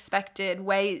unexpected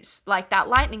ways, like that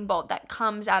lightning bolt that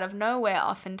comes out of nowhere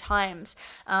oftentimes,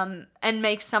 and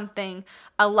makes something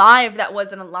alive that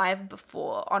wasn't alive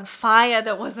before, on fire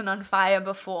that wasn't on fire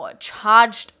before,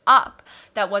 charged up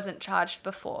that wasn't charged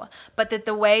before. But that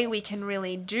the way we can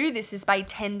really do this is by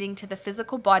tending to the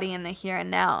physical body in the here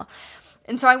and now.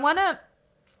 And so I want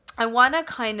to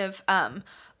kind of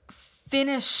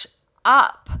finish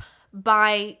up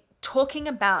by talking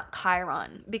about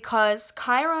Chiron, because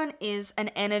Chiron is an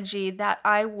energy that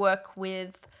I work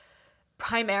with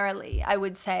primarily, I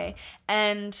would say.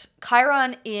 And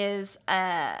Chiron is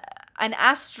an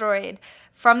asteroid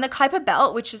from the Kuiper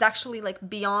Belt, which is actually like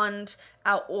beyond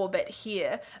our orbit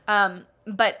here.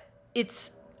 But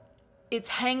it's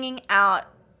hanging out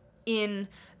in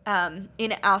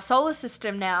our solar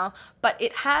system now, but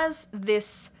it has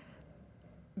this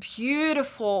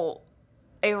beautiful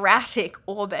erratic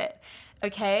orbit,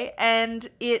 okay? And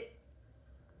it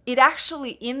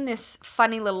actually, in this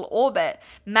funny little orbit,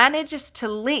 manages to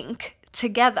link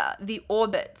together the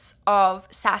orbits of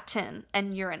Saturn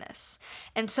and Uranus.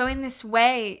 And so in this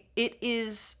way, it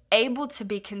is able to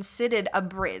be considered a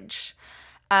bridge,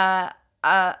 a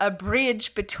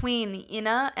bridge between the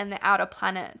inner and the outer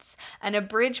planets, and a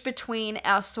bridge between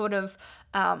our sort of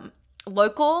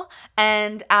local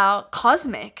and our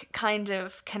cosmic kind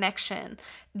of connection,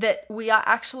 that we are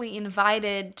actually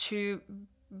invited to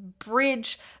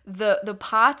bridge the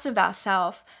parts of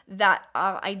ourselves that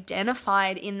are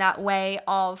identified in that way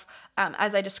of,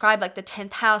 as I described, like the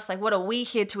 10th house, like what are we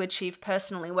here to achieve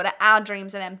personally? What are our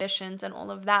dreams and ambitions and all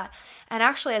of that? And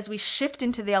actually, as we shift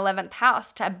into the 11th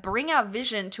house to bring our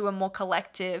vision to a more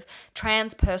collective,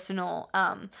 transpersonal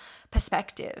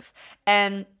perspective.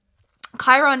 And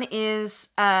Chiron is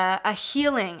a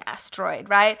healing asteroid,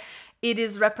 right? It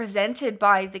is represented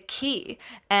by the key,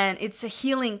 and it's a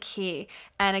healing key.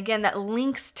 And again, that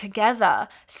links together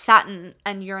Saturn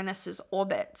and Uranus's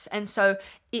orbits. And so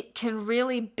it can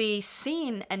really be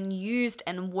seen and used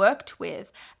and worked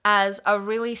with as a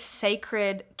really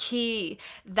sacred key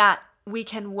that we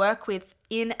can work with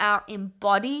in our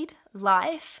embodied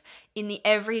life, in the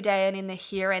everyday and in the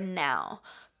here and now,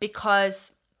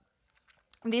 because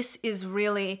this is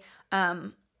really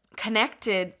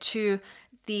connected to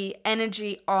the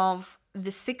energy of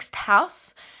the 6th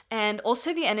house and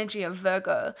also the energy of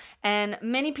Virgo. And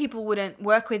many people wouldn't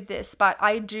work with this, but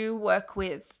I do work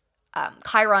with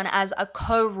Chiron as a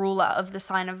co-ruler of the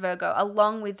sign of Virgo,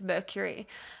 along with Mercury.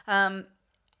 And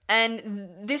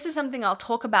this is something I'll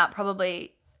talk about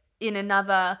probably in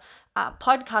another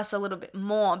podcast a little bit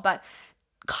more, but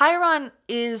Chiron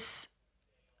is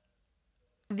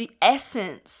the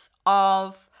essence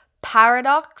of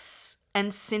paradox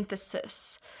and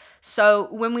synthesis. So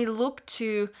when we look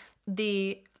to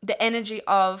the energy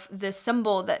of the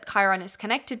symbol that Chiron is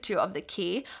connected to, of the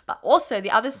key, but also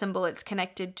the other symbol it's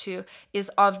connected to is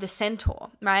of the centaur,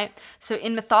 right? So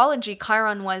in mythology,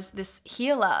 Chiron was this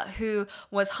healer who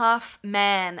was half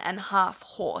man and half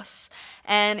horse.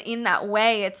 And in that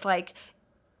way, it's like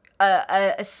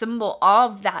a symbol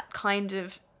of that kind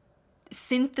of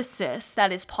synthesis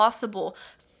that is possible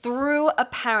through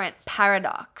apparent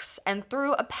paradox and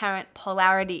through apparent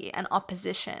polarity and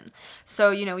opposition. So,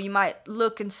 you might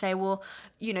look and say, well,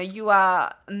 you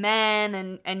are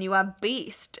man and you are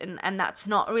beast, and that's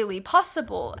not really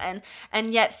possible.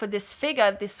 And yet for this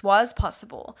figure, this was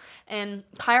possible. And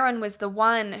Chiron was the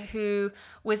one who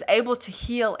was able to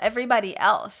heal everybody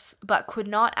else, but could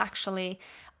not actually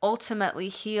ultimately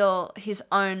heal his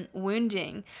own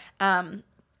wounding.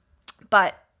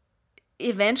 But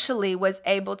eventually was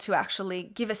able to actually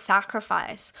give a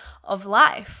sacrifice of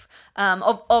life,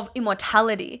 of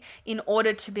immortality, in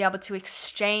order to be able to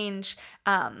exchange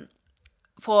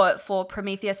for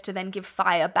Prometheus to then give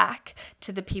fire back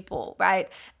to the people, right?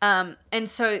 And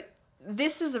so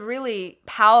this is a really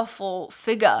powerful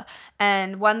figure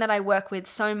and one that I work with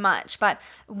so much. But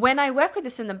when I work with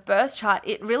this in the birth chart,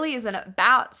 it really isn't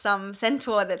about some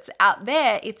centaur that's out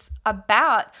there. It's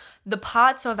about the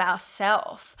parts of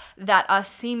ourself that are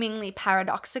seemingly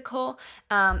paradoxical,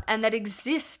 and that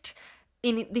exist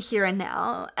in the here and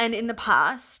now and in the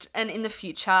past and in the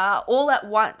future all at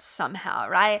once somehow,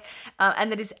 right?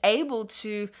 And that is able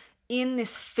to, in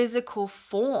this physical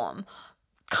form,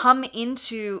 come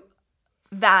into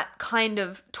that kind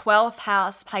of 12th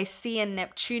house Piscean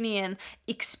Neptunian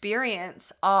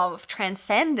experience of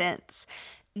transcendence,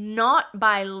 not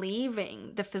by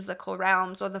leaving the physical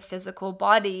realms or the physical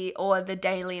body or the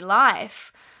daily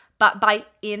life, but by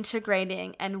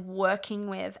integrating and working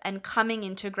with and coming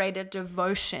into greater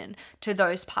devotion to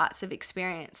those parts of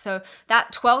experience. So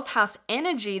that 12th house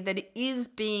energy that is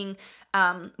being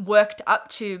worked up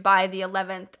to by the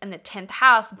 11th and the 10th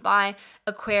house, by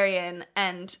Aquarian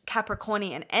and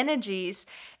Capricornian energies,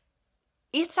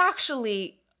 it's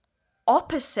actually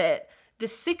opposite the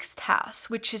 6th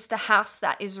house, which is the house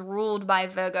that is ruled by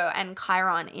Virgo and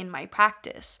Chiron in my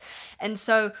practice. And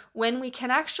so when we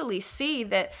can actually see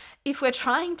that if we're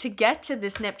trying to get to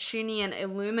this Neptunian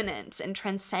illuminance and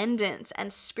transcendence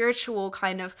and spiritual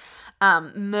kind of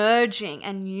merging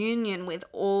and union with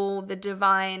all the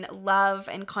divine love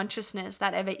and consciousness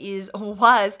that ever is or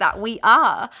was that we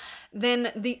are,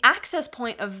 then the access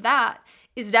point of that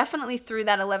is definitely through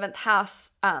that 11th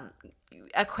house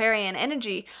Aquarian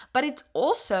energy, but it's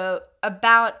also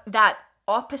about that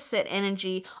opposite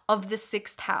energy of the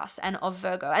 6th house and of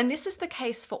Virgo. And this is the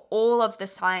case for all of the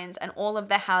signs and all of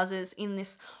the houses in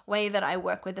this way that I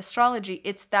work with astrology.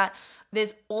 It's that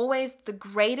there's always the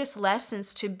greatest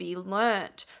lessons to be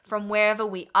learnt from wherever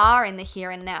we are in the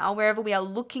here and now, wherever we are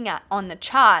looking at on the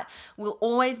chart, will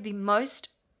always be most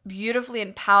beautifully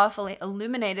and powerfully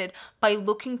illuminated by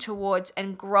looking towards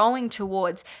and growing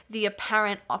towards the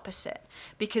apparent opposite,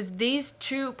 because these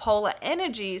two polar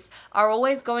energies are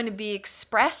always going to be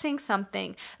expressing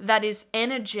something that is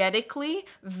energetically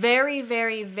very,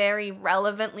 very, very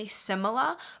relevantly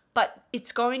similar, but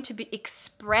it's going to be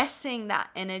expressing that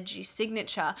energy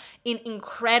signature in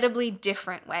incredibly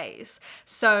different ways.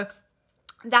 So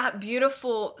that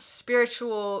beautiful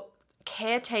spiritual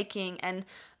caretaking and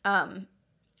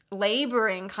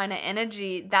laboring kind of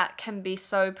energy that can be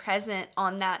so present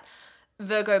on that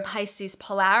Virgo Pisces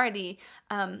polarity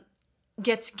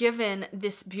gets given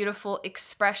this beautiful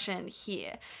expression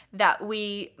here, that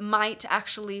we might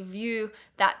actually view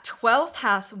that 12th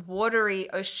house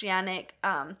watery oceanic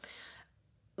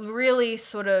really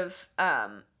sort of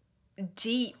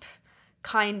deep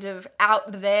kind of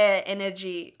out there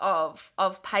energy of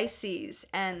Pisces,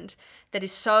 and that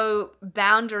is so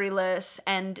boundaryless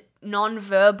and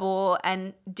non-verbal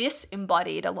and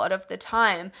disembodied a lot of the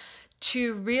time,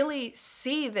 to really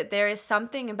see that there is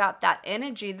something about that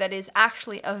energy that is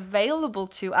actually available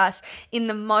to us in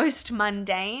the most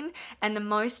mundane and the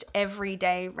most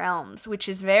everyday realms, which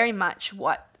is very much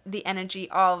what the energy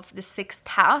of the 6th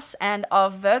house and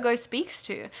of Virgo speaks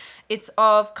to. It's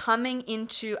of coming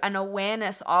into an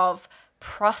awareness of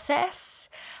process,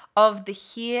 of the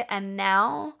here and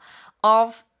now,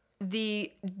 of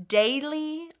the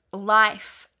daily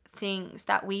life things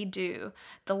that we do,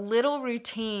 the little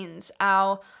routines,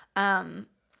 our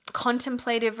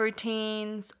contemplative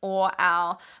routines, or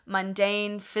our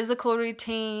mundane physical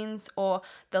routines, or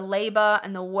the labor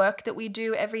and the work that we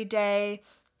do every day,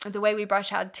 the way we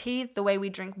brush our teeth, the way we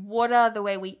drink water, the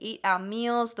way we eat our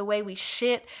meals, the way we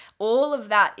shit, all of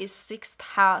that is 6th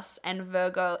house and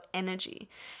Virgo energy.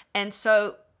 And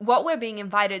so what we're being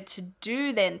invited to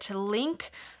do then, to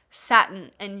link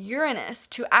Saturn and Uranus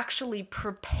to actually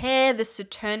prepare the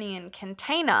Saturnian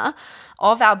container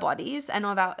of our bodies and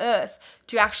of our earth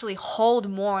to actually hold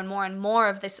more and more and more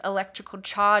of this electrical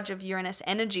charge of Uranus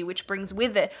energy, which brings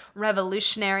with it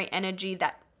revolutionary energy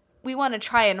that we want to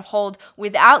try and hold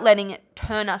without letting it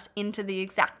turn us into the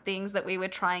exact things that we were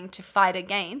trying to fight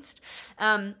against.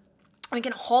 We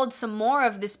can hold some more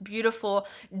of this beautiful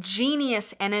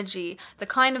genius energy, the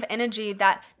kind of energy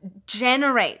that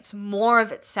generates more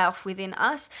of itself within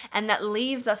us and that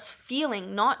leaves us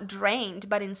feeling not drained,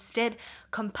 but instead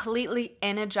completely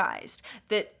energized,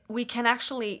 that we can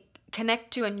actually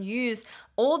connect to and use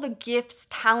all the gifts,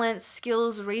 talents,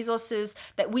 skills, resources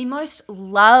that we most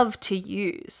love to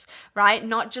use, right?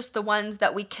 Not just the ones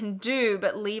that we can do,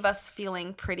 but leave us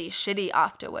feeling pretty shitty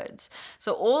afterwards.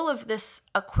 So all of this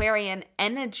Aquarian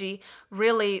energy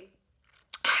really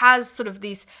has sort of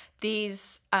these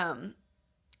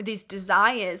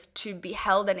desires to be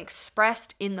held and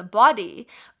expressed in the body,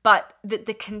 but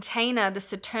the container, the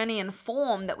Saturnian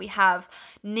form that we have,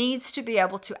 needs to be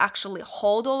able to actually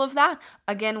hold all of that,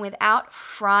 again, without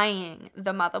frying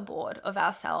the motherboard of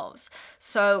ourselves.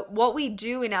 So what we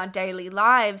do in our daily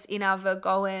lives, in our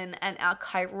Virgoan and our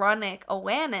Chironic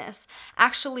awareness,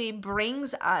 actually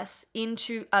brings us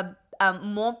into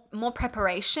more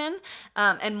preparation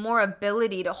and more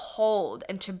ability to hold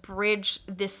and to bridge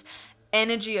this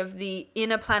energy of the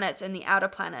inner planets and the outer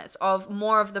planets, of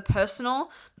more of the personal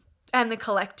and the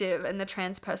collective and the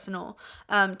transpersonal,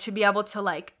 to be able to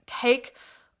like take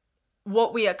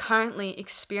what we are currently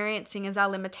experiencing as our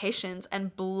limitations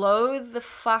and blow the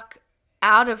fuck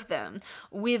out of them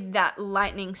with that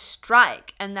lightning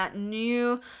strike and that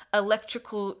new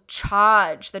electrical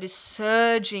charge that is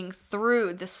surging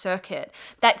through the circuit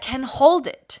that can hold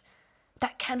it.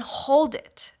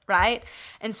 Right?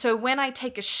 And so when I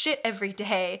take a shit every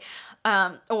day,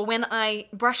 or when I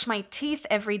brush my teeth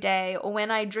every day, or when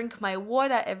I drink my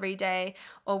water every day,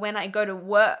 or when I go to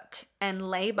work and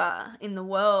labor in the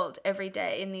world every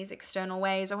day in these external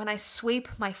ways, or when I sweep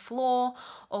my floor,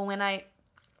 or when I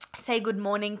say good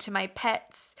morning to my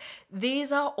pets,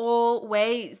 these are all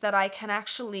ways that I can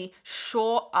actually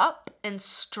shore up and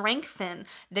strengthen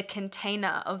the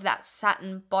container of that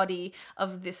Saturn body,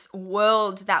 of this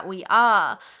world that we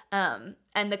are, and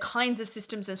the kinds of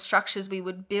systems and structures we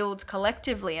would build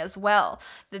collectively as well,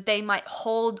 that they might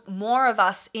hold more of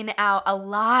us in our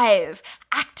alive,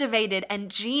 activated, and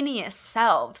genius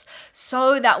selves,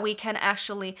 so that we can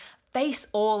actually face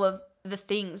all of the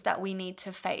things that we need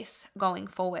to face going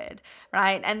forward,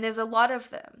 right? And there's a lot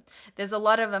of them.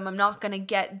 I'm not going to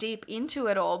get deep into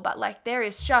it all, but like there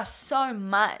is just so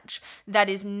much that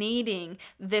is needing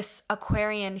this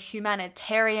Aquarian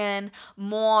humanitarian,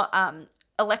 more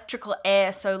electrical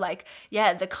air. So like,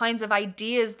 yeah, the kinds of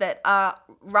ideas that are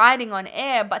riding on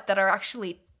air, but that are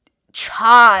actually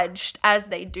charged as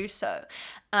they do so,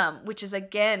 which is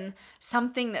again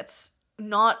something that's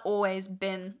not always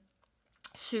been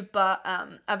super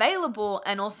available.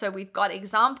 And also we've got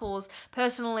examples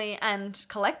personally and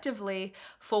collectively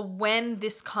for when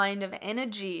this kind of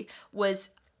energy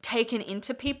was taken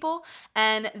into people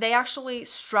and they actually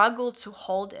struggle to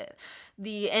hold it.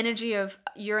 The energy of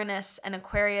Uranus and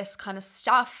Aquarius kind of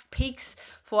stuff peaks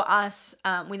for us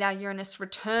with our Uranus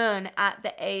return at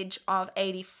the age of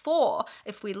 84,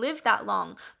 if we live that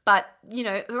long. But, you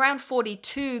know, around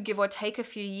 42, give or take a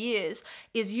few years,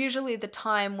 is usually the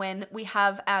time when we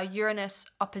have our Uranus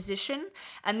opposition.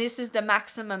 And this is the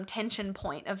maximum tension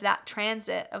point of that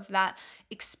transit, of that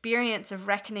experience of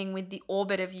reckoning with the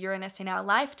orbit of Uranus in our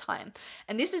lifetime.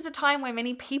 And this is a time where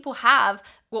many people have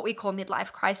what we call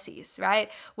midlife crises, right?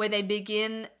 Where they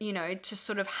begin, you know, to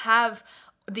sort of have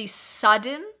these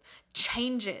sudden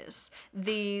changes,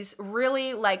 these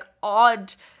really like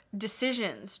odd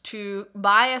decisions to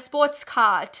buy a sports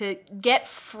car, to get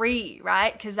free,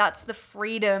 right? Because that's the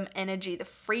freedom energy, the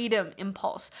freedom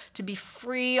impulse, to be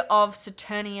free of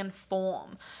Saturnian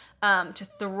form, to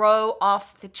throw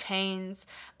off the chains,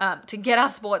 to get our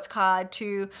sports car,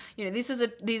 to, you know, these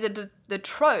are the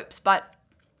tropes, but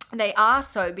they are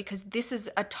so because this is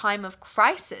a time of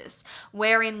crisis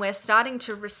wherein we're starting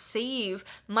to receive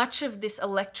much of this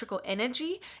electrical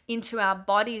energy into our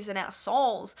bodies and our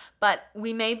souls, but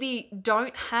we maybe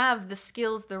don't have the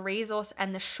skills, the resource,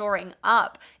 and the shoring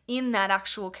up in that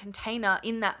actual container,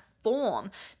 in that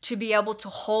form, to be able to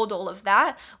hold all of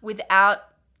that without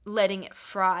letting it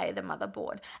fry the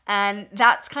motherboard. And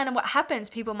that's kind of what happens.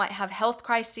 People might have health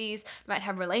crises, they might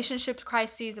have relationship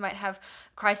crises, they might have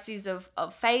crises of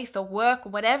faith or work,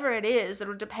 whatever it is.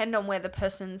 It'll depend on where the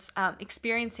person's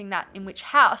experiencing that, in which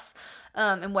house,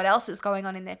 and what else is going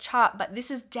on in their chart. But this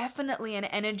is definitely an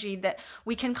energy that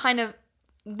we can kind of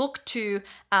look to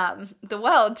the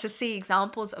world to see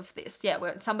examples of this. Yeah,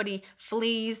 where somebody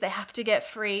flees, they have to get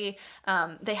free,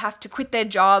 they have to quit their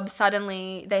job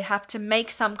suddenly, they have to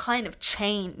make some kind of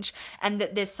change, and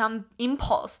that there's some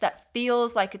impulse that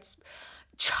feels like it's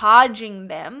charging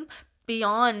them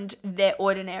beyond their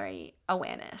ordinary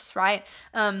awareness, right?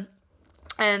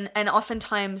 And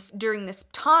oftentimes during this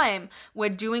time, we're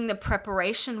doing the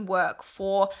preparation work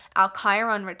for our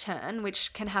Chiron return,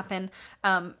 which can happen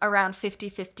around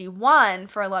 50-51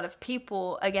 for a lot of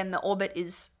people. Again, the orbit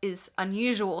is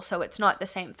unusual, so it's not the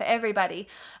same for everybody.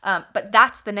 But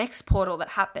that's the next portal that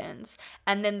happens.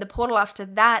 And then the portal after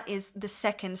that is the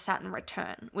second Saturn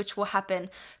return, which will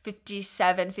happen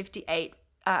 57, 58,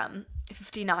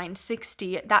 59,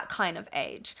 60, that kind of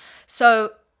age.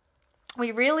 So we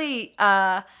really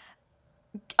are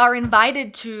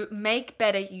invited to make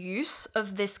better use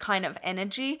of this kind of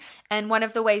energy. And one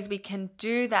of the ways we can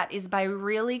do that is by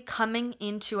really coming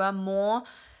into a more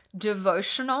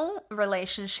devotional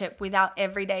relationship with our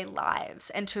everyday lives,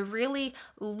 and to really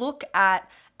look at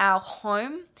our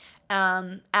home,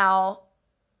 our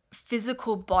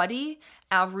physical body,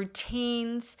 our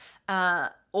routines,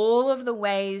 all of the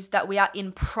ways that we are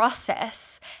in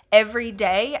process every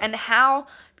day, and how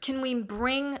can we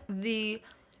bring the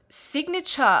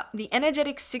signature, the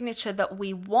energetic signature that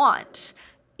we want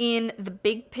in the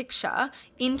big picture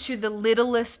into the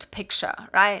littlest picture,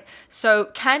 right?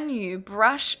 So can you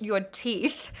brush your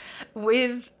teeth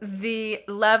with the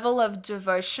level of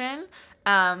devotion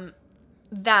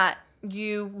that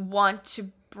you want to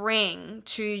bring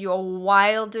to your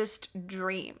wildest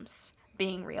dreams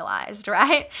being realized,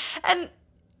 right? And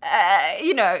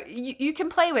you can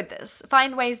play with this,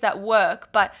 find ways that work.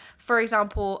 But for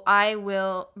example, I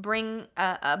will bring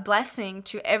a blessing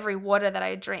to every water that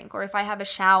I drink, or if I have a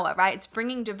shower, right? It's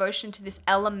bringing devotion to this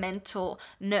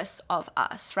elementalness of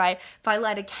us, right? If I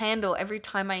light a candle every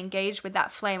time I engage with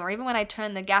that flame, or even when I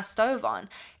turn the gas stove on,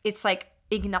 it's like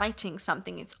igniting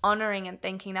something. It's honoring and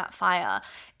thanking that fire.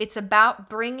 It's about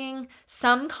bringing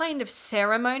some kind of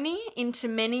ceremony into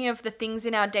many of the things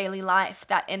in our daily life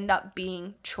that end up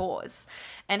being chores.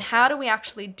 And how do we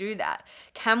actually do that?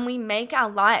 Can we make our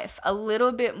life a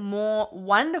little bit more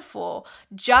wonderful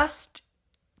just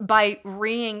by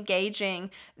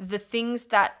re-engaging the things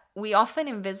that we often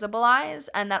invisibilize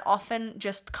and that often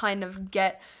just kind of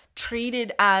get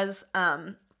treated as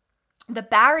the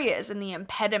barriers and the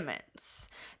impediments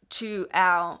to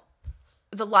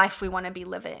the life we want to be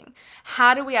living?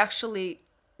 How do we actually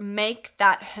make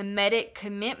that hermetic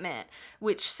commitment,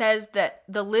 which says that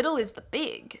the little is the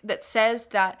big, that says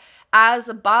that as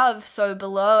above, so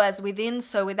below, as within,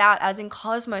 so without, as in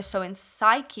cosmos, so in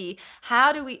psyche?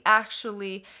 How do we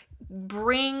actually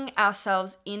bring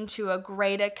ourselves into a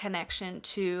greater connection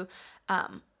to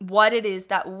what it is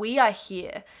that we are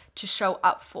here to show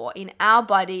up for in our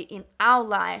body, in our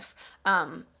life,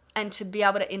 and to be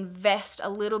able to invest a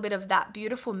little bit of that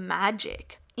beautiful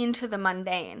magic into the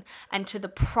mundane and to the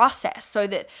process, so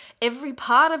that every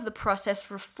part of the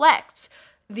process reflects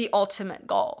the ultimate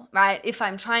goal, right? If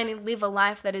I'm trying to live a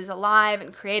life that is alive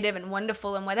and creative and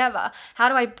wonderful and whatever, how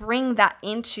do I bring that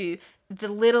into the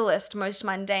littlest, most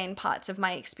mundane parts of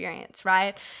my experience,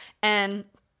 right? And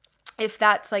if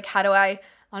that's like, how do I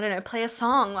don't know, play a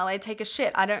song while I take a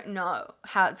shit? I don't know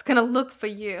how it's going to look for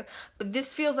you, but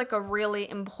this feels like a really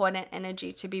important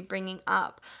energy to be bringing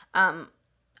up.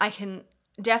 I can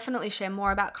definitely share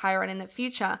more about Chiron in the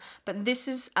future, but this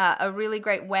is a really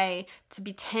great way to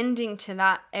be tending to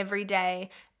that everyday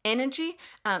energy,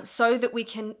 so that we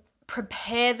can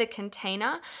prepare the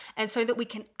container, and so that we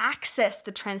can access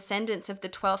the transcendence of the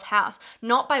 12th house,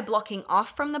 not by blocking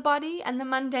off from the body and the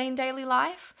mundane daily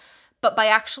life, but by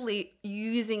actually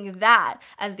using that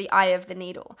as the eye of the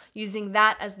needle, using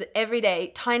that as the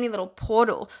everyday tiny little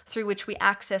portal through which we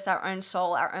access our own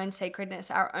soul, our own sacredness,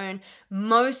 our own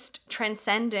most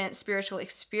transcendent spiritual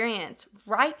experience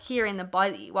right here in the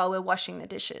body while we're washing the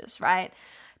dishes, right?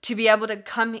 To be able to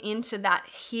come into that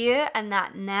here and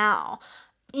that now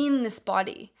in this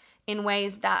body in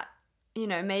ways that,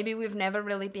 maybe we've never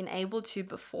really been able to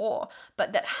before,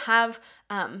 but that have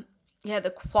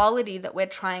the quality that we're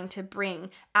trying to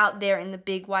bring out there in the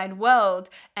big wide world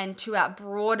and to our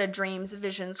broader dreams,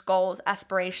 visions, goals,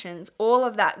 aspirations, all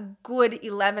of that good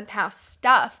 11th house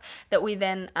stuff that we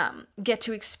then get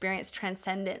to experience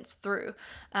transcendence through,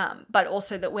 but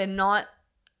also that we're not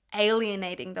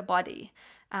alienating the body.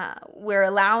 We're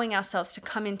allowing ourselves to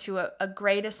come into a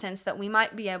greater sense that we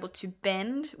might be able to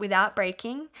bend without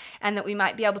breaking, and that we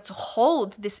might be able to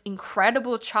hold this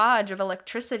incredible charge of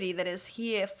electricity that is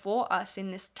here for us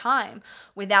in this time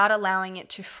without allowing it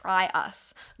to fry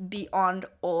us beyond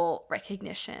all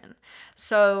recognition.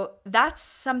 So that's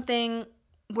something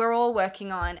we're all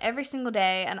working on every single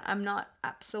day, and I'm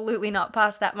absolutely not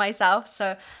past that myself.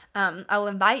 So I'll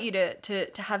invite you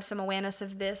to have some awareness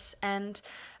of this, and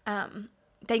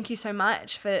thank you so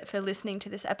much for listening to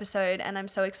this episode. And I'm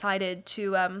so excited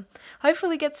to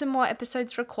hopefully get some more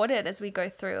episodes recorded as we go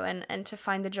through and to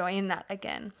find the joy in that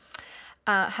again.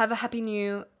 Have a happy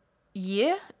new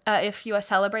year. If you are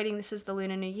celebrating, this is the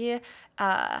Lunar New Year.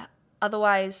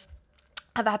 Otherwise,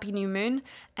 have a happy new moon,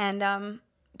 and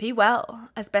be well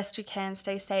as best you can.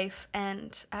 Stay safe,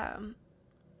 and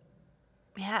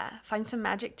find some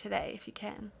magic today if you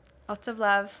can. Lots of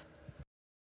love.